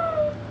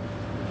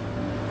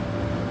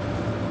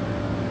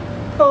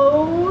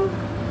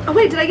 Oh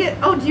wait, do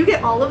you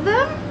get all of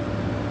them?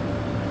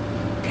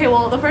 Okay,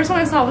 well the first one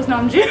I saw was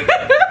Namjoon.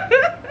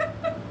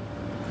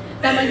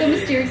 That might go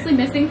mysteriously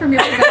missing from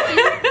your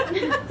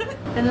possession.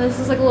 And then this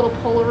is like a little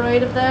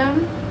Polaroid of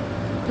them.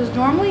 Because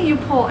normally you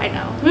pull, I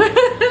know.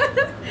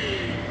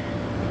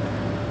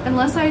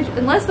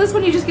 Unless this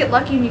one you just get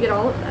lucky and you get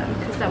all of them,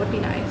 because that would be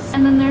nice.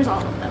 And then there's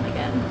all of them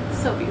again.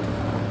 So beautiful.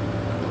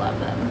 Love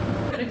them.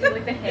 I'm gonna do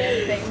like the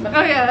hand thing.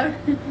 Oh yeah.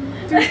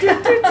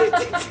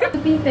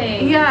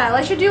 Thing. Yeah,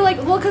 I should do like,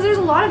 well, because there's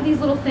a lot of these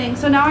little things.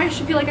 So now I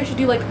should feel like I should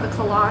do like a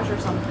collage or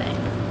something.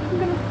 I'm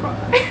gonna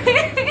cry.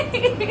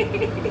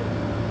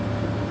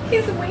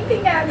 He's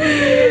winking at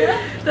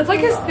me. That's like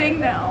his thing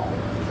now.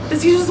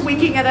 Is he's just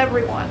winking at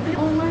everyone.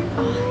 Oh my God.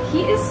 Oh,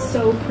 he is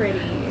so pretty.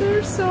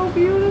 They're so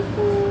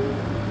beautiful.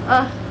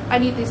 I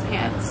need these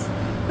pants.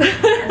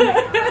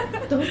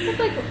 Those look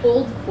like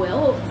old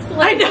quilts. I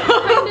Like, know,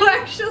 kind of,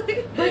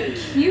 actually. But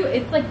cute.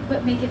 It's like,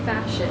 but make it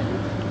fashion.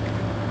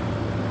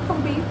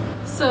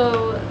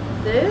 So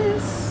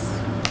this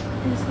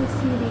is the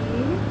CD,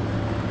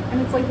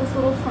 and it's like this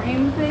little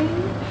frame thing.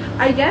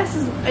 I guess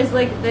is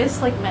like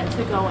this like meant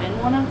to go in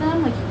one of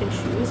them. Like you can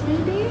choose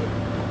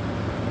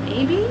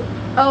maybe.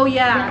 Oh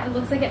yeah. It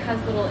looks like it has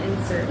little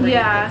insert where you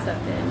put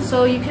stuff in.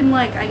 So you can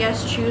like I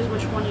guess choose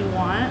which one you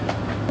want.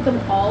 Put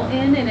them all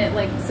in, and it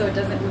like so it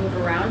doesn't move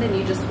around, and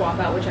you just swap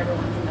out whichever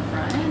one's in the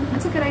front.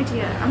 That's a good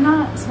idea. I'm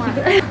not smart.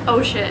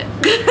 Oh shit.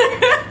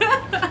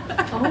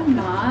 Oh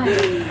my.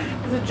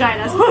 There's a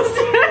giant ass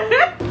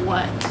poster.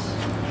 What?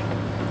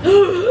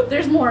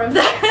 There's more of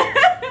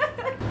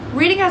that.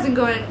 Reading hasn't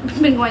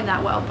been going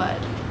that well, but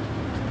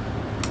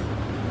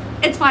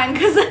it's fine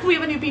because we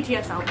have a new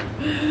BTS album.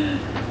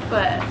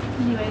 But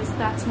anyways,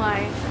 that's my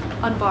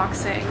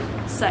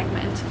unboxing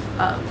segment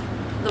of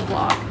the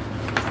vlog.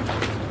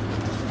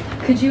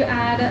 Could you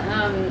add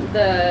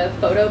the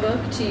photo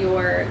book to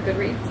your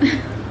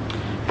Goodreads?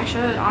 I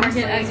should, Mark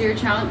honestly. it as your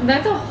challenge.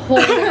 That's a whole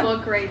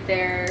book right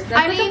there.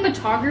 That's like a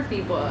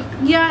photography book.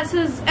 Yeah, it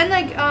says, and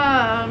like,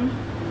 I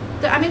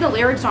mean the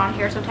lyrics are on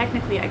here, so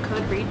technically I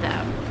could read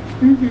them.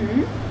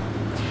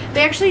 Mm-hmm.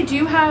 They actually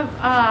do have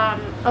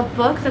a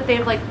book that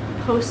they've like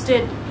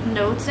posted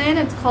notes in.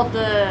 It's called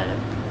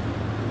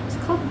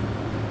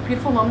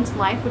Beautiful Moments in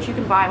Life, which you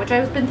can buy, which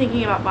I've been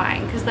thinking about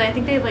buying because I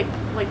think they like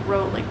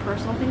wrote like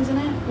personal things in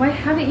it. Why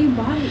haven't you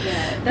bought it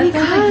yet? That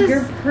sounds like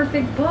your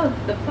perfect book.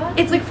 The fuck?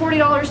 It's like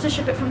 $40 to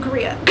ship it from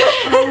Korea.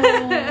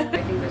 Oh,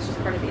 I think that's just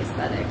part of the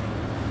aesthetic.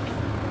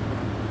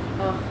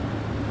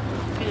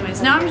 Oh.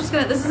 Anyways, now I'm just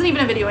gonna. This isn't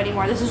even a video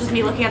anymore. This is just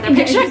me looking at their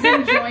pictures.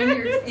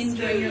 Just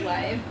enjoying your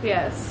life.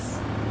 Yes.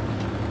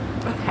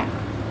 Okay.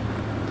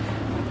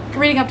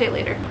 Reading update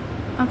later.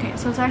 Okay,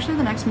 so it's actually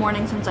the next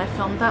morning since I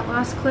filmed that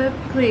last clip.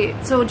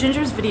 So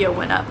Ginger's video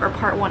went up, or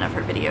part 1 of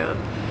her video,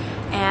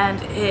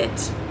 and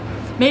it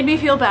made me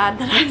feel bad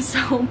that I'm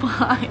so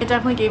behind. It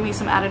definitely gave me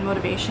some added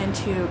motivation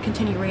to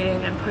continue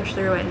reading and push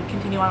through and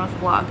continue on with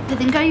the vlog. I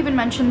think I even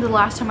mentioned the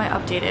last time I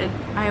updated,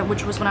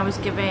 which was when I was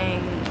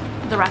giving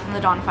The Wrath and the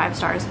Dawn 5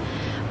 stars.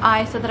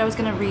 I said that I was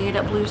going to read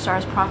Blue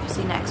Star's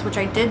Prophecy next, which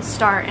I did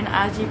start, and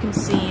as you can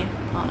see,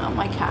 oh no,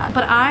 my cat.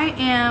 But I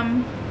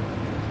am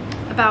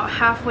about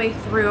halfway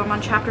through. I'm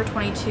on chapter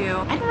 22.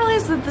 I didn't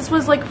realize that this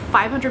was like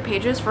 500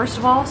 pages, first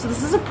of all, so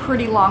this is a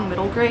pretty long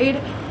middle grade.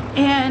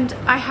 And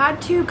I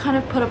had to kind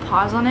of put a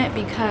pause on it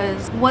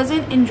because I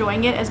wasn't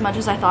enjoying it as much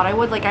as I thought I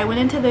would. Like I went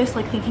into this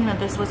like thinking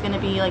that this was going to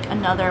be like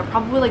another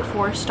probably like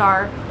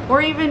 4-star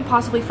or even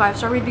possibly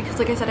 5-star read because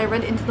like I said, I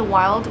read Into the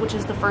Wild, which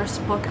is the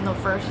first book in the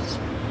first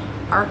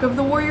arc of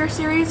the Warrior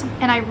series,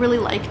 and I really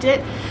liked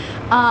it.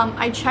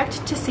 I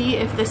checked to see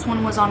if this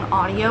one was on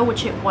audio,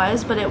 which it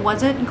was, but it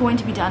wasn't going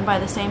to be done by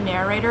the same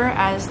narrator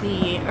as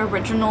the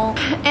original.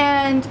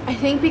 And I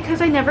think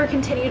because I never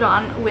continued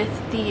on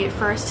with the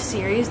first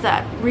series,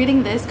 that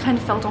reading this kind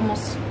of felt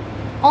almost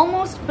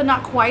but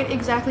not quite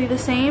exactly the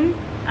same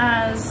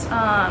as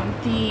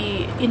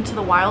the Into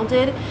the Wild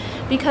did,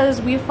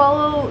 because we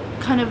follow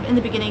kind of in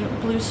the beginning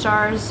Blue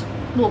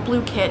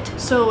Kit.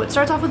 So it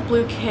starts off with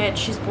Blue Kit.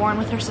 She's born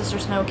with her sister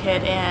Snow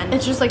Kit, and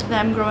it's just like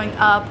them growing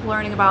up,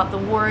 learning about the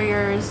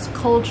warriors'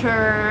 culture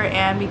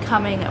and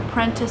becoming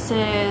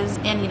apprentices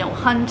and, you know,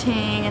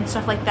 hunting and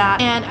stuff like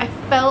that. And I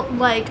felt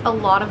like a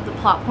lot of the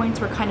plot points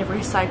were kind of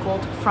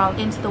recycled from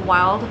Into the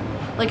Wild.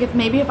 Like if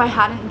I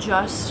hadn't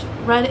just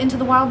read Into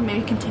the Wild,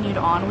 maybe continued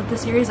on with the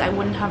series, I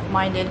wouldn't have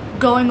minded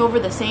going over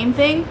the same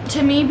thing.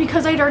 To me,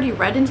 because I'd already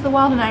read Into the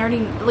Wild and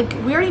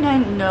we already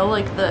know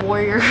like the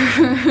warrior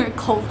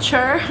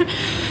culture,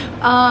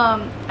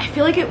 I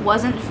feel like it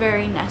wasn't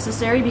very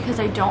necessary because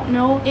I don't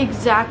know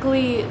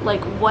exactly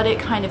like what it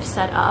kind of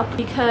set up,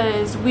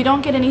 because we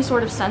don't get any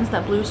sort of sense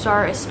that Blue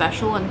Star is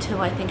special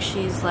until I think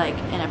she's like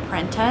an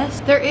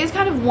apprentice. There is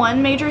kind of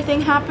one major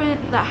thing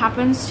that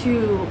happens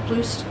to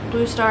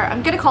Blue Star.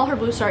 I'm gonna call her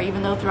Blue Star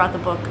even though throughout the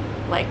book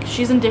like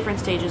she's in different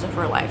stages of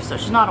her life, so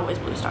she's not always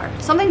Blue Star.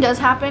 Something does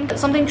happen,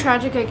 something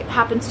tragic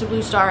happens to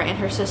Blue Star and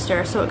her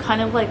sister, so it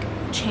kind of like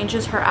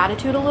changes her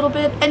attitude a little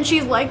bit, and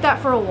she's like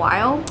that for a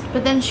while,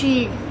 but then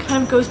she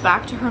kind of goes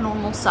back to her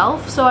normal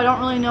self. So I don't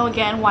really know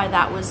again why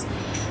that was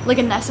like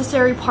a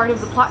necessary part of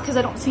the plot, because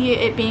I don't see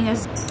it being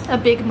as a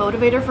big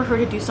motivator for her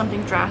to do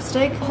something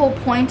drastic. The whole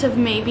point of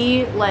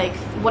maybe like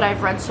what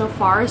I've read so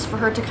far is for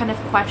her to kind of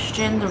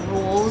question the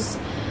rules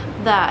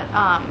that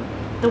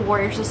the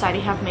warrior society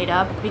have made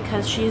up,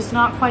 because she's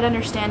not quite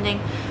understanding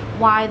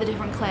why the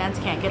different clans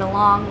can't get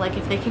along. Like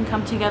if they can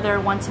come together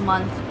once a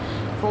month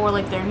for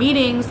like their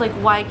meetings, like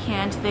why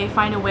can't they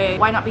find a way,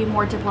 why not be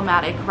more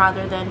diplomatic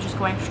rather than just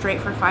going straight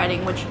for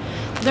fighting, which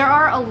there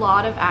are a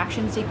lot of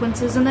action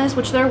sequences in this,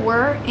 which there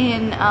were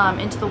in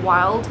Into the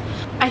Wild.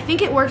 I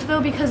think it worked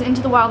though because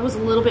Into the Wild was a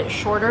little bit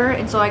shorter,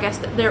 and so I guess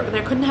there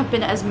couldn't have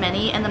been as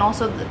many. And then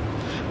also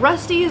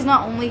Rusty is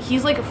not only,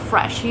 he's like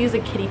fresh, he's a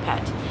kitty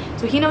pet,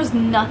 so he knows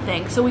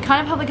nothing, so we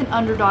kind of have like an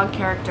underdog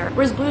character,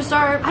 whereas Blue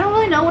Star, I don't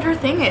really know what her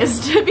thing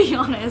is, to be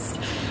honest.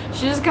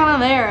 She's just kind of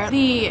there.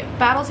 The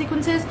battle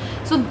sequences,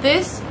 so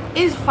this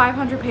is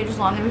 500 pages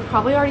long and we've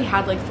probably already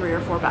had like 3 or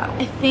 4 battles.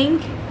 I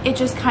think it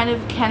just kind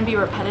of can be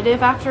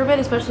repetitive after a bit,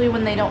 especially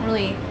when they don't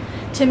really,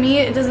 to me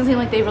it doesn't seem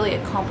like they really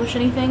accomplish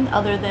anything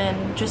other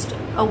than just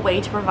a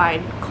way to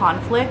provide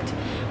conflict,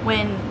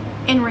 when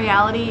in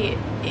reality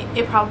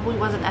it probably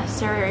wasn't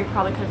necessary, or you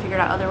probably could have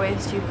figured out other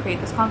ways to create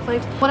this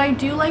conflict. What I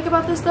do like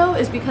about this though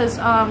is because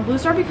Blue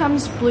Star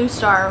becomes Blue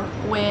Star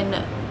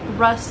when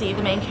Rusty,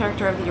 the main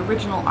character of the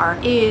original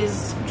arc,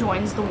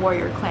 joins the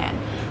warrior clan.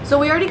 So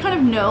we already kind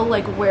of know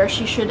like where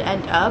she should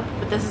end up,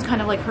 but this is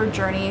kind of like her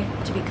journey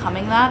to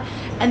becoming that.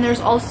 And there's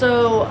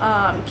also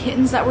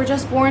kittens that were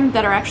just born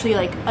that are actually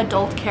like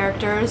adult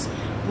characters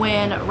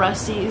when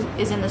Rusty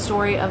is in the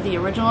story of the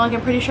original, like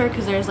I'm pretty sure,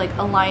 because there's like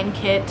a lion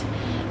kit,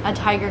 a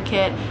tiger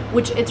kit,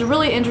 which it's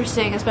really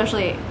interesting,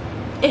 especially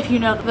if you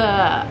know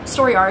the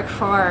story arc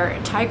for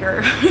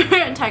Tiger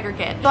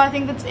Kid. So I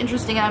think that's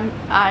interesting.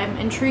 I'm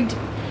intrigued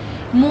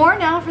more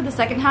now for the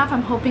second half.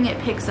 I'm hoping it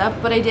picks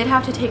up, but I did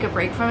have to take a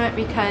break from it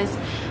because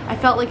I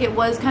felt like it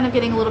was kind of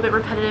getting a little bit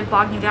repetitive,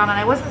 bogging down, and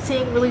I wasn't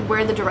seeing really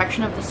where the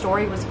direction of the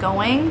story was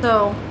going.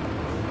 So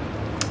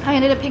I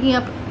ended up picking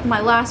up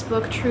my last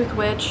book, Truth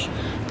Witch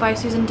by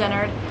Susan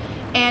Dennard,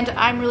 and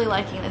I'm really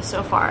liking this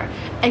so far.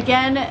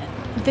 Again,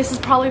 this is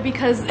probably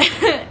because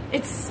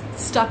it's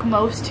stuck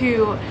most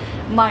to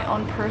my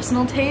own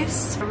personal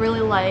tastes. I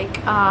really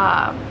like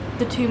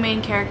the two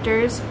main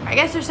characters. I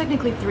guess there's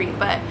technically three,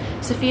 but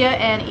Sophia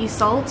and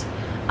Iseult.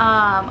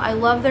 I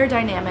love their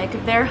dynamic.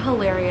 They're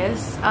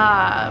hilarious.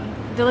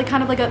 They're like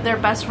kind of like their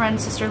best friend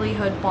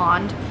sisterlyhood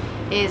bond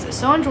is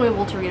so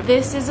enjoyable to read.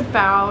 This is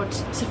about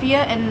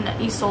Sophia and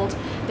Iseult.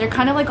 They're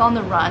kind of like on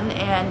the run,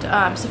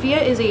 and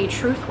Sophia is a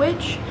truth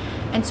witch,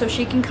 and so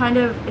she can kind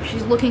of, if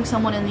she's looking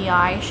someone in the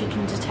eye, she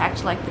can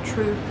detect like the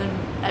truth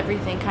and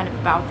everything kind of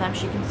about them.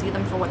 She can see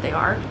them for what they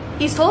are.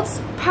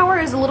 Iseult's power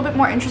is a little bit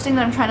more interesting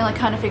that I'm trying to like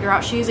kind of figure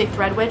out. She's a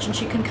thread witch, and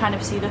she can kind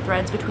of see the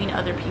threads between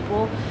other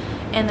people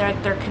and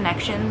their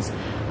connections,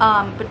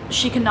 but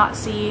she cannot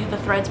see the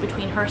threads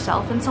between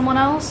herself and someone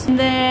else. And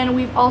then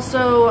we've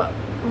also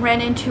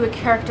ran into a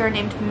character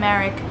named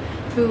Merrick,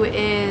 who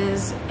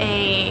is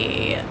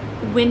a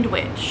wind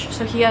witch,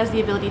 so he has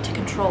the ability to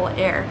control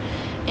air.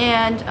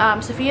 And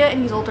Sophia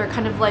and Iseult are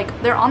kind of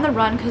like, they're on the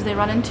run because they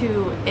run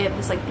into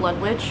this like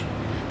blood witch.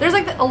 There's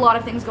like a lot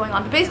of things going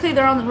on, but basically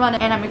they're on the run,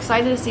 and I'm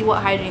excited to see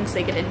what hijinks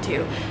they get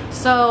into.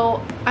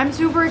 So I'm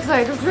super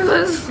excited for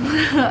this.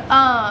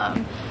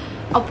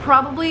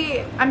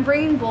 I'm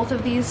bringing both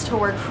of these to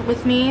work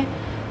with me.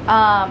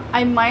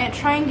 I might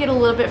try and get a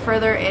little bit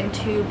further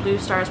into Blue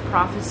Star's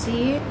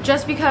Prophecy,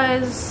 just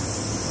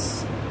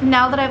because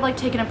now that I've like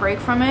taken a break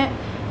from it,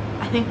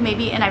 I think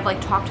maybe, and I've like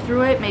talked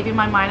through it, maybe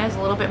my mind is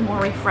a little bit more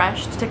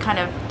refreshed to kind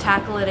of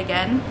tackle it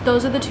again.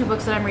 Those are the two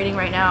books that I'm reading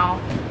right now,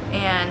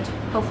 and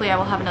hopefully I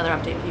will have another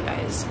update with you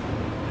guys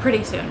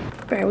pretty soon.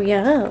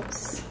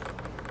 Barrios,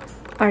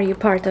 are you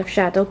part of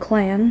Shadow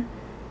Clan?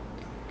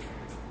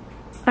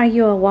 Are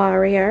you a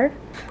warrior?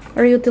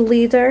 Are you the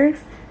leader?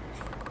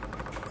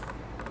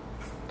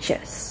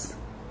 Yes,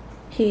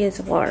 he is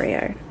a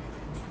warrior,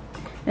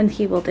 and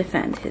he will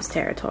defend his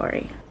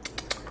territory.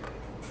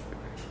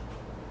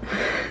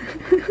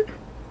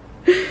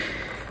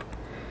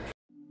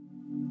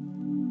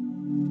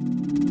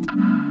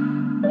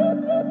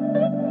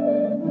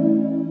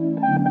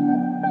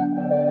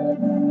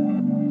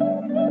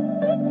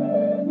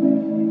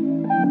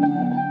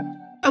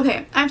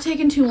 Okay, I've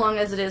taken too long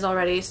as it is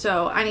already,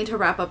 so I need to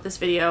wrap up this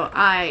video.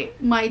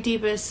 My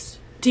deepest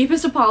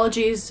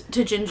apologies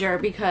to Ginger,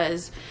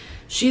 because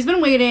she's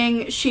been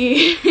waiting.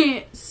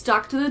 She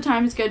stuck to the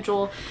time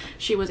schedule.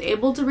 She was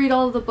able to read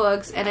all of the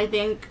books, and I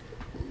think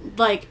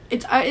like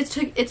it's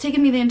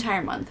taken me the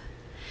entire month.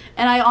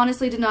 And I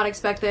honestly did not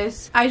expect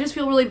this. I just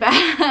feel really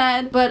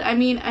bad. But I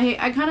mean,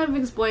 I kind of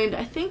explained,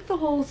 I think, the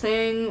whole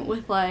thing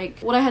with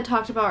like what I had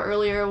talked about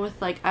earlier with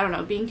like, I don't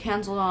know, being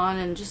canceled on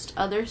and just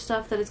other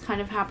stuff that has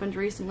kind of happened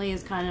recently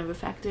is kind of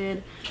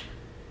affected.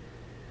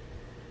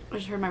 I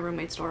just heard my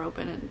roommate's door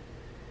open, and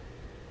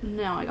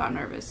now I got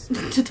nervous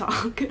to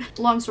talk.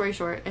 Long story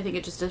short, I think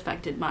it just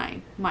affected my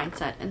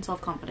mindset and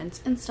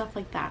self-confidence and stuff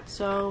like that.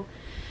 So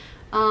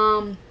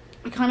I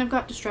kind of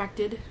got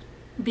distracted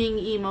being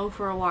emo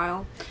for a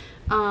while,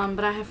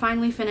 but I have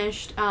finally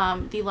finished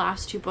the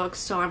last two books,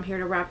 so I'm here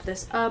to wrap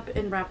this up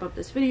and wrap up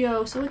this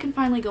video so it can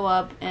finally go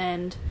up.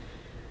 And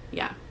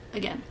yeah,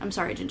 again, I'm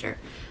sorry, Ginger.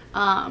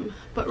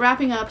 But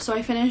wrapping up, so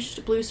I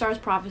finished Blue Star's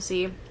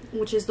Prophecy,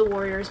 which is the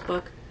Warriors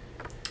book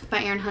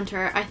by Aaron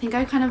Hunter. I think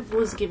I kind of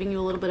was giving you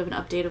a little bit of an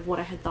update of what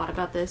I had thought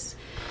about this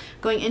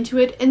going into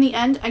it. In the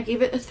end, I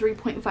gave it a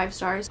 3.5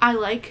 stars. I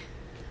like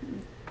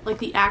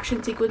the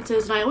action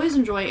sequences, and I always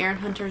enjoy Aaron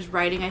Hunter's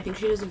writing. I think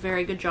she does a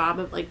very good job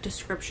of like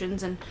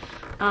descriptions, and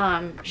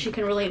she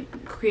can really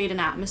create an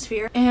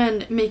atmosphere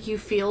and make you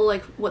feel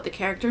like what the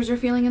characters are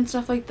feeling and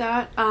stuff like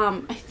that.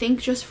 I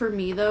think just for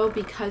me though,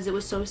 because it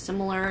was so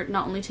similar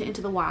not only to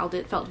Into the Wild,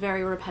 it felt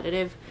very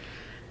repetitive,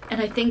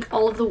 and I think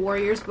all of the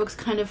Warriors books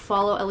kind of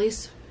follow, at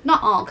least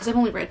not all, because I've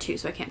only read two,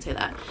 so I can't say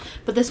that,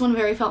 but this one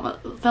very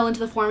fell into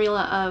the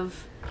formula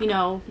of, you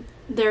know,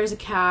 there's a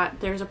cat,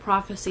 there's a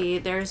prophecy,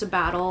 there's a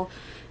battle,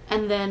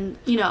 and then,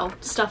 you know,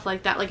 stuff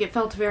like that. Like, it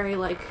felt very,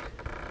 like,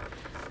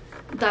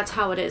 that's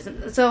how it is.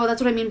 And so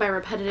that's what I mean by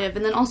repetitive.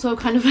 And then also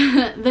kind of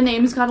the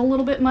names got a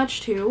little bit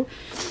much, too.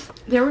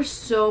 There were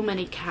so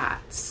many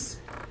cats.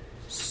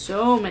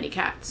 so many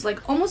cats,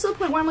 like almost to the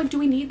point where I'm like, do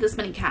we need this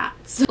many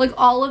cats? Like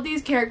all of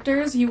these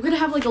characters, you could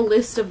have like a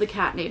list of the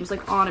cat names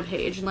like on a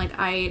page, and like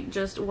I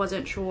just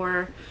wasn't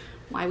sure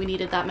why we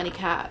needed that many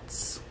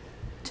cats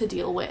to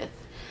deal with.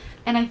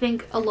 And I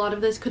think a lot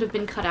of this could have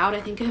been cut out.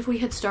 I think if we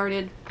had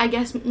started, I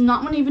guess,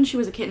 not when even she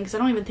was a kitten, because I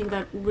don't even think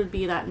that would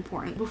be that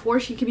important. Before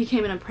she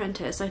became an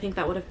apprentice, I think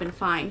that would have been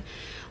fine.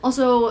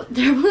 Also,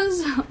 there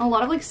was a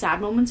lot of like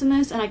sad moments in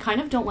this, and I kind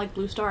of don't like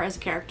Blue Star as a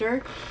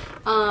character.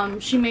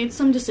 She made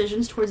some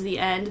decisions towards the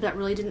end that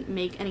really didn't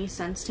make any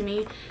sense to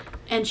me,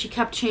 and she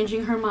kept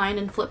changing her mind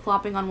and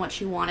flip-flopping on what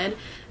she wanted,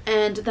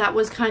 and that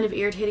was kind of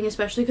irritating,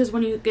 especially because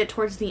when you get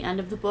towards the end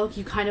of the book,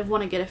 you kind of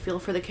want to get a feel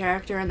for the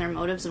character and their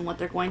motives and what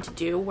they're going to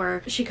do,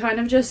 where she kind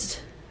of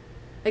just,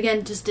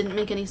 again, just didn't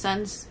make any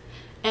sense,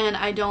 and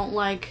I don't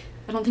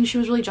think she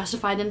was really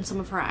justified in some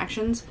of her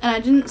actions, and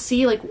I didn't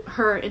see like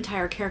her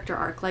entire character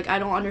arc. Like I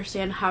don't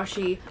understand how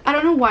I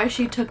don't know why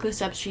she took the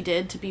steps she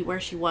did to be where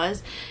she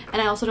was,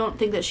 and I also don't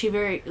think that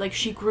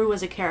she grew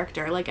as a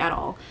character, like, at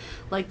all.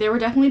 Like there were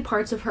definitely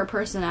parts of her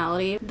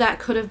personality that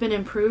could have been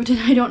improved, and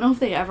I don't know if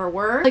they ever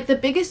were. Like the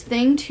biggest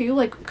thing too,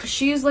 like, cause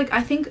she's like,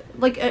 I think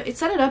like it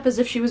set it up as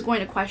if she was going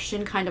to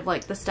question kind of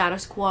like the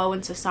status quo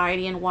in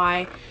society and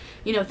why,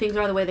 you know, things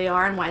are the way they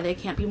are and why they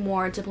can't be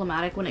more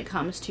diplomatic when it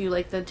comes to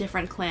like the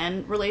different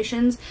clan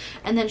relations.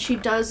 And then she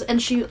does,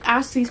 and she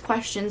asks these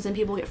questions, and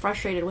people get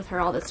frustrated with her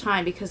all this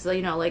time because,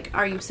 you know, like,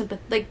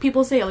 like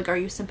people say like, are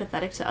you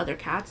sympathetic to other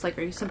cats? Like,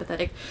 are you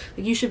sympathetic?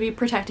 Like, you should be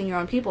protecting your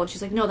own people. And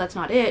she's like, no, that's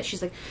not it.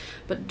 She's like,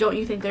 but don't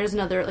you think there's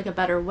another, like, a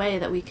better way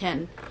that we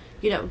can,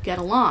 you know, get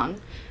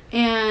along?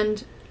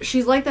 And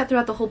she's like that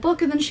throughout the whole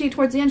book, and then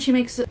towards the end, she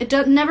makes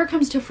it never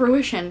comes to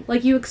fruition.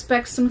 Like, you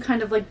expect some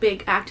kind of like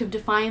big act of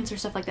defiance or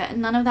stuff like that,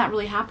 and none of that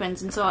really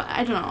happens. And so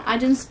I don't know, I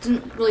just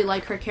didn't really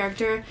like her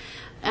character,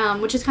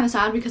 which is kind of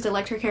sad because I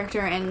liked her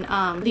character in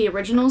the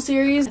original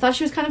series. I thought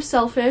she was kind of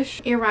selfish,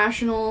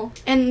 irrational,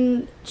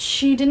 and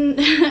she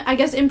didn't I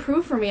guess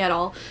improve for me at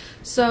all.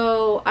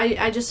 So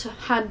I just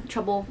had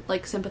trouble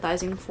like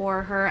sympathizing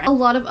for her. A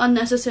lot of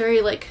unnecessary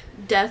like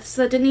deaths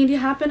that didn't need to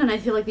happen, and I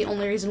feel like the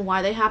only reason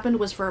why they happened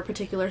was for a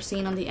particular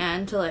scene on the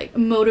end to like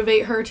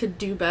motivate her to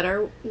do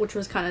better, which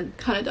was kind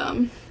of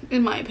dumb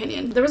in my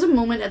opinion. There was a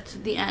moment at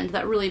the end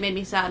that really made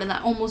me sad, and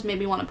that almost made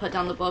me want to put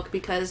down the book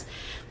because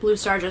Blue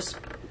Star just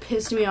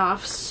pissed me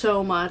off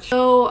so much.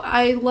 So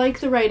I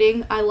like the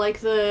writing, I like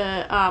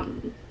the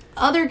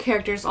other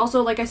characters.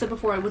 Also, like I said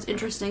before, what's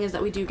interesting is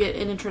that we do get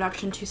an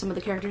introduction to some of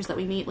the characters that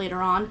we meet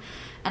later on,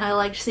 and I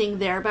liked seeing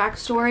their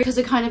backstory because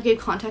it kind of gave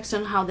context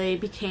on how they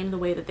became the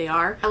way that they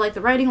are. I like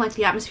the writing, like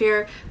the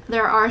atmosphere.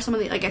 There are some of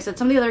the, like I said,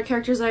 some of the other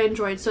characters that I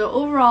enjoyed. So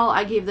overall,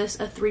 I gave this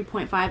a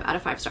 3.5 out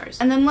of 5 stars.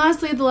 And then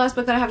lastly, the last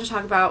book that I have to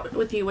talk about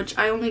with you, which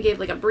I only gave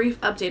like a brief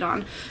update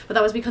on, but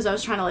that was because I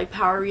was trying to like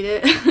power read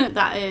it.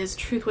 That is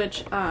Truth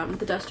Witch.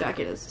 The dust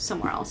jacket is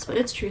somewhere else, but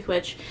it's Truth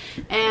Witch.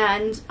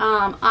 And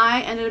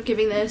I ended up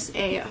giving this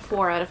a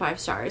 4 out of 5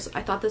 stars.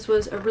 I thought this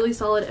was a really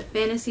solid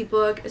fantasy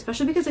book,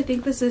 especially because I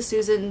think this is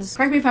Susan's,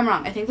 correct me if I'm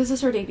wrong, I think this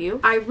is her debut.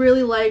 I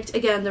really liked,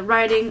 again, the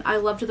writing. I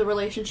loved the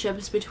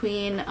relationships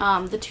between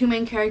the two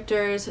main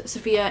characters,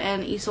 Sophia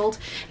and Isolde.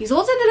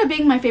 Isolde ended up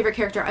being my favorite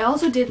character. I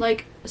also did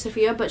like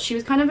Sophia, but she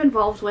was kind of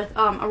involved with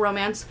a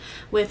romance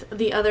with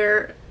the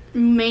other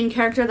main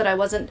character that I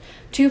wasn't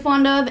too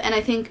fond of, and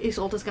I think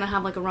Isolde is gonna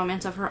have like a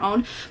romance of her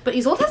own. But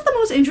Isolde has the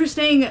most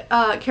interesting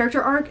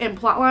character arc and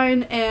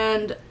plotline,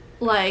 and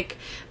like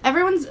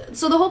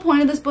so the whole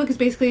point of this book is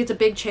basically it's a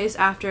big chase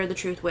after the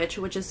Truth Witch,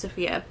 which is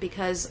Sophia,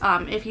 because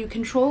if you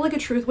control like a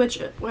Truth Witch,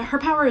 her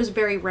power is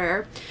very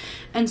rare,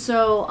 and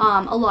so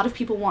a lot of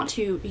people want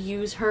to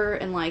use her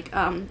and like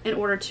in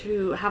order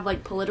to have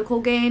like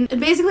political gain.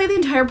 And basically the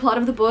entire plot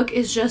of the book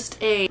is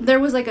just there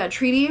was like a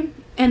treaty,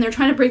 and they're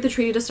trying to break the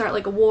treaty to start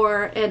like a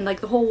war, and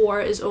like the whole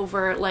war is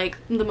over like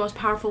the most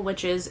powerful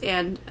witches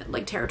and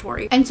like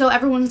territory, and so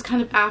everyone's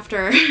kind of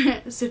after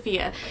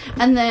Sophia.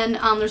 And then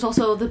there's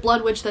also the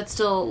Blood Witch that's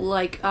still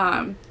like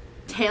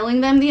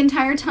tailing them the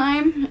entire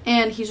time,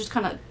 and he's just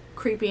kind of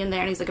creepy in there,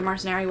 and he's like a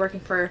mercenary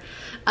working for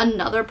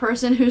another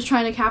person who's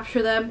trying to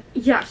capture them.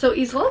 Yeah, so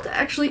Isolde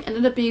actually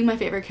ended up being my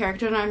favorite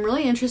character, and I'm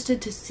really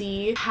interested to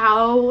see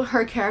how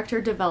her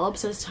character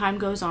develops as time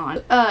goes on.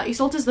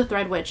 Isolde is the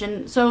Thread Witch,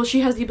 and so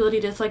she has the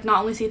ability to like not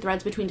only see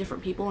threads between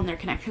different people and their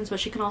connections, but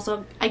she can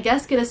also, I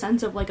guess, get a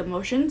sense of like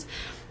emotions,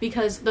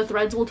 because the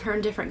threads will turn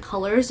different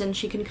colors, and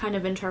she can kind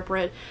of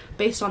interpret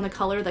based on the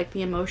color like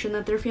the emotion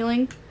that they're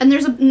feeling. And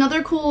there's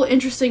another cool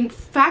interesting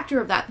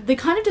factor of that they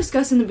kind of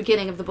discuss in the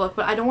beginning of the book,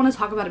 but I don't want to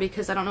talk about it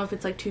because I don't know if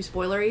it's like too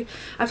spoilery.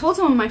 I've told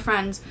some of my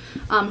friends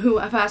who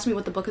have asked me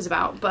what the book is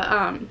about,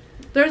 but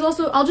there's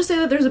also, I'll just say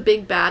that there's a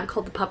big bad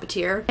called the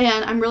Puppeteer,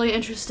 and I'm really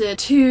interested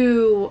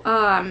to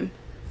find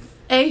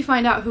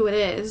out who it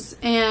is,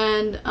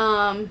 and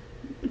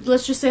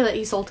let's just say that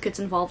Isolde gets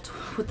involved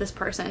with this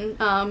person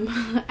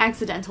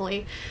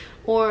accidentally,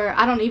 or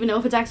I don't even know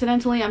if it's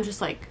accidentally. I'm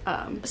just like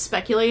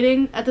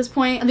speculating at this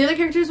point. And the other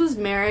characters was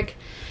Merrick,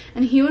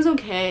 and he was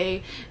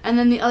okay, and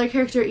then the other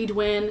character,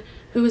 Edwin,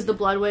 who was the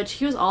Blood Witch,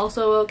 he was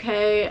also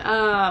okay.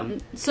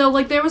 So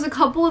like there was a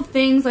couple of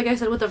things, like I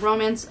said, with the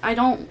romance. I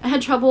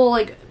had trouble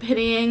like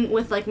pitying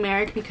with like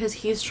Merrick, because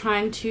he's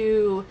trying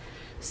to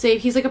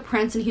he's like a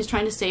prince and he's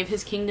trying to save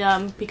his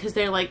kingdom because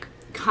they're like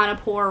kind of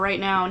poor right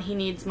now and he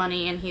needs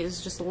money and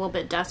he's just a little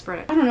bit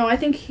desperate. I don't know, I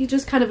think he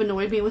just kind of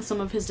annoyed me with some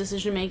of his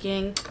decision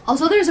making.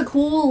 Also, there's a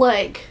cool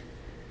like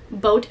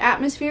boat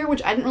atmosphere,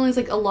 which I didn't realize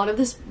like a lot of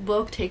this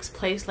book takes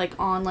place like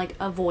on like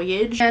a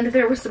voyage, and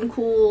there was some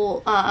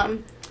cool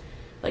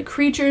like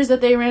creatures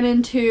that they ran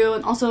into,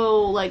 and also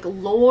like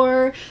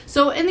lore.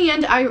 So in the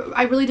end,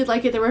 I really did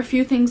like it. There were a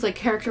few things like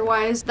character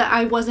wise that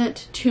I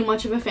wasn't too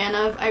much of a fan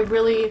of. I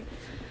really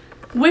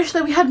wish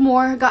that we had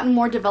gotten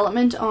more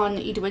development on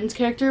Edwin's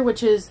character,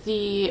 which is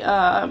the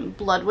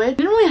Blood Witch. He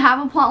didn't really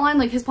have a plotline.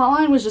 Like his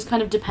plotline was just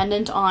kind of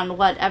dependent on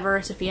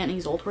whatever Sophia and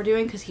Isolde were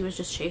doing, because he was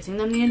just chasing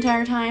them the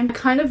entire time. I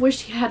kind of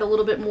wished he had a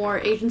little bit more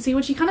agency,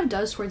 which he kind of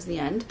does towards the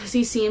end, because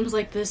he seems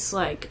like this,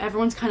 like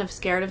everyone's kind of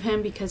scared of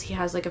him because he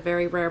has like a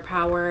very rare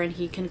power and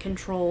he can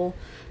control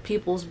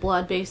people's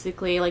blood,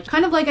 basically. Like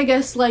kind of like, I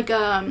guess, like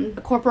a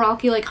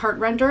Corporalki, like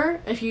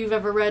Heartrender, if you've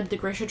ever read the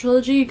Grisha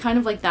trilogy, kind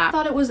of like that. I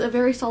thought it was a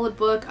very solid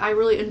book. I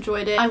really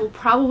enjoyed it. I will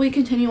probably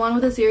continue on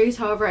with the series,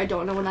 however I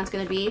don't know when that's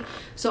going to be,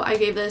 so I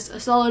gave this a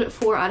solid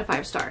 4 out of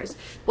 5 stars.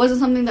 Wasn't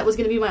something that was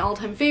going to be my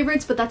all-time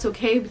favorites, but that's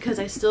okay because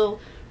I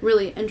still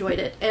really enjoyed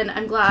it, and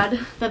I'm glad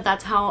that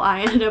that's how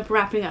I ended up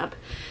wrapping up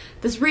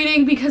this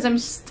reading,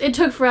 because it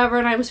took forever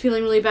and I was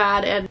feeling really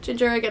bad. And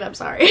Ginger, again, I'm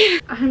sorry.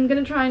 I'm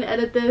gonna try and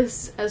edit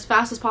this as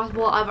fast as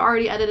possible. I've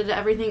already edited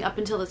everything up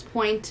until this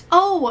point.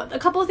 Oh, a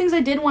couple of things I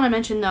did want to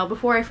mention though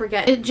before I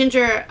forget.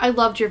 Ginger, I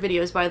loved your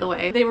videos, by the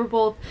way. They were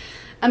both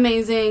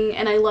amazing,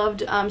 and I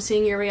loved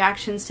seeing your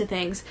reactions to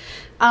things.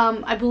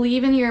 I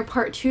believe in your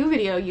part 2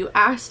 video you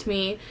asked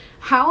me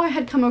how I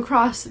had come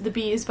across The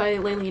Bees by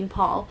Layleen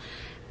Paul.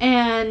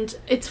 And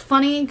it's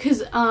funny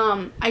because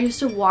I used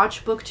to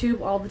watch BookTube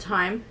all the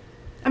time.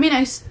 I mean,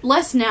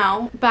 less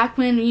now. Back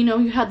when, you know,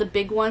 you had the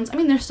big ones. I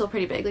mean, they're still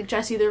pretty big. Like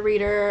Jessie the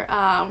Reader,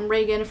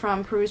 Reagan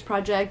from Peruse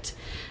Project,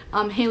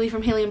 Haley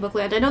from Haley and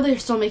Bookland. I know they're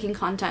still making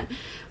content,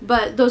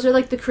 but those are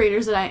like the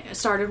creators that I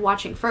started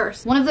watching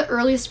first. One of the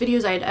earliest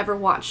videos I had ever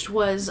watched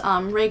was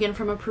Reagan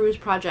from a Peruse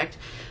Project.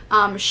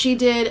 She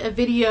did a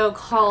video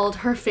called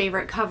her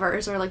favorite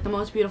covers, or like the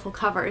most beautiful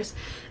covers,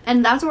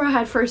 and that's where I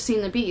had first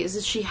seen The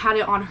Bees. She had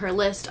it on her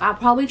list. I'll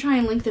probably try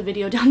and link the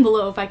video down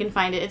below if I can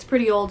find it. It's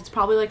pretty old. It's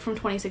probably like from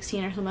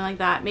 2016 or something like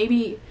that,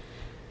 maybe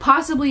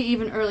possibly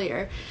even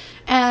earlier.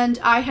 And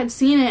I had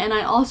seen it and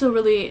I also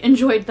really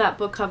enjoyed that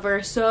book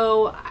cover,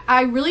 so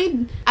I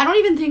don't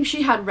even think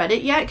she had read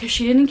it yet, because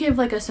she didn't give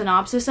like a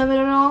synopsis of it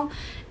at all,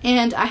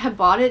 and I had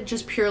bought it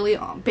just purely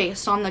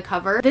based on the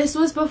cover. This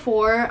was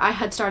before I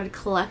had started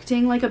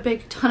collecting like a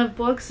big ton of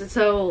books,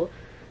 so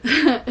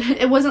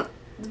it wasn't,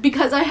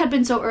 because I had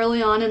been so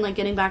early on in like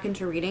getting back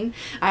into reading,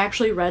 I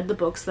actually read the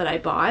books that I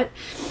bought.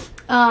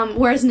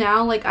 Whereas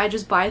now, like, I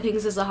just buy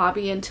things as a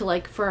hobby and to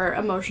like for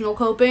emotional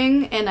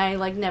coping, and I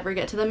like never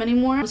get to them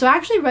anymore. So I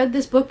actually read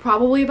this book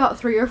probably about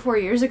 3 or 4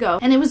 years ago,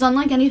 and it was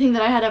unlike anything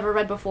that I had ever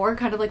read before,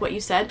 kind of like what you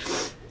said.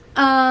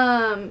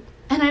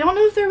 And I don't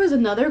know if there was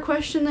another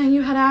question that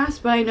you had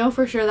asked, but I know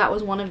for sure that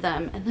was one of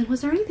them. And then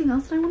was there anything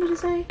else that I wanted to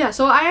say? Yeah,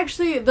 so I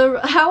actually,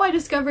 how I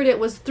discovered it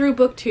was through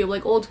BookTube,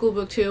 like old school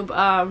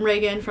BookTube.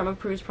 Reagan from a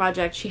Peruse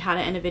Project, she had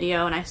it in a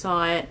video and I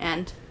saw it,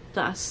 and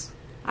thus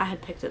I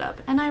had picked it up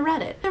and I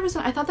read it.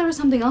 I thought there was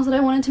something else that I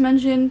wanted to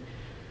mention,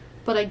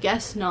 but I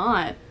guess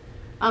not.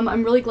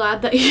 I'm really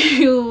glad that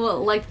you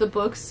liked the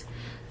books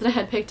that I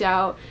had picked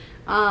out,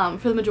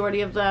 for the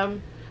majority of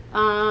them.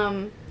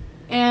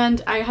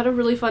 And I had a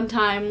really fun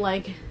time.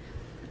 Like,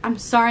 I'm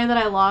sorry that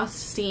I lost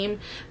steam,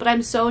 but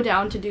I'm so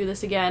down to do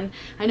this again.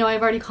 I know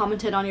I've already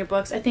commented on your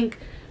books. I think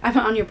I'm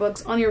on your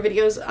books, on your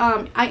videos.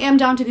 I am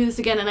down to do this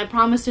again, and I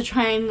promise to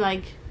try and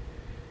like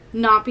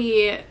not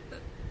be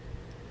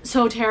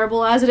so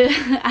terrible as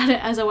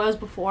as I was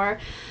before.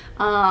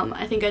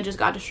 I think I just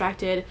got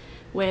distracted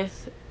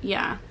with,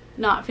 yeah,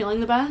 not feeling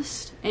the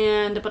best,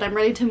 but I'm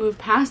ready to move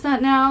past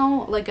that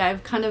now. Like,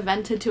 I've kind of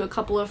vented to a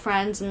couple of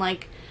friends, and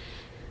like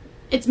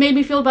it's made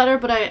me feel better,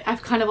 but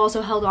I've kind of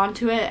also held on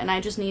to it, and I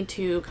just need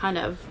to kind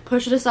of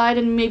push it aside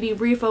and maybe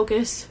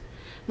refocus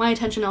my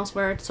attention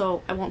elsewhere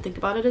so I won't think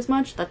about it as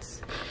much.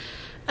 That's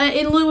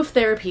in lieu of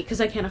therapy, because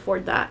I can't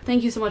afford that.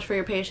 Thank you so much for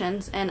your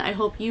patience, and I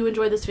hope you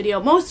enjoyed this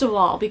video, most of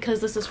all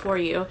because this is for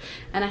you,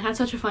 and I had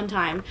such a fun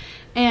time.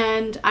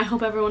 And I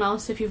hope everyone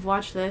else, if you've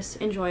watched this,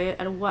 enjoy it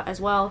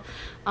as well.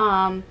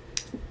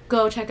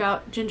 Go check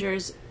out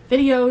Ginger's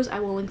videos. I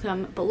will link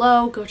them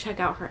below. Go check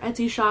out her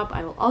Etsy shop.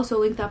 I will also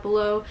link that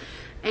below.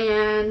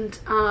 And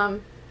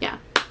yeah,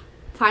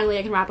 finally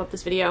I can wrap up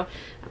this video.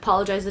 I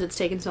apologize that it's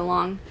taken so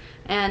long,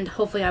 and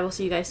hopefully I will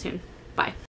see you guys soon. Bye.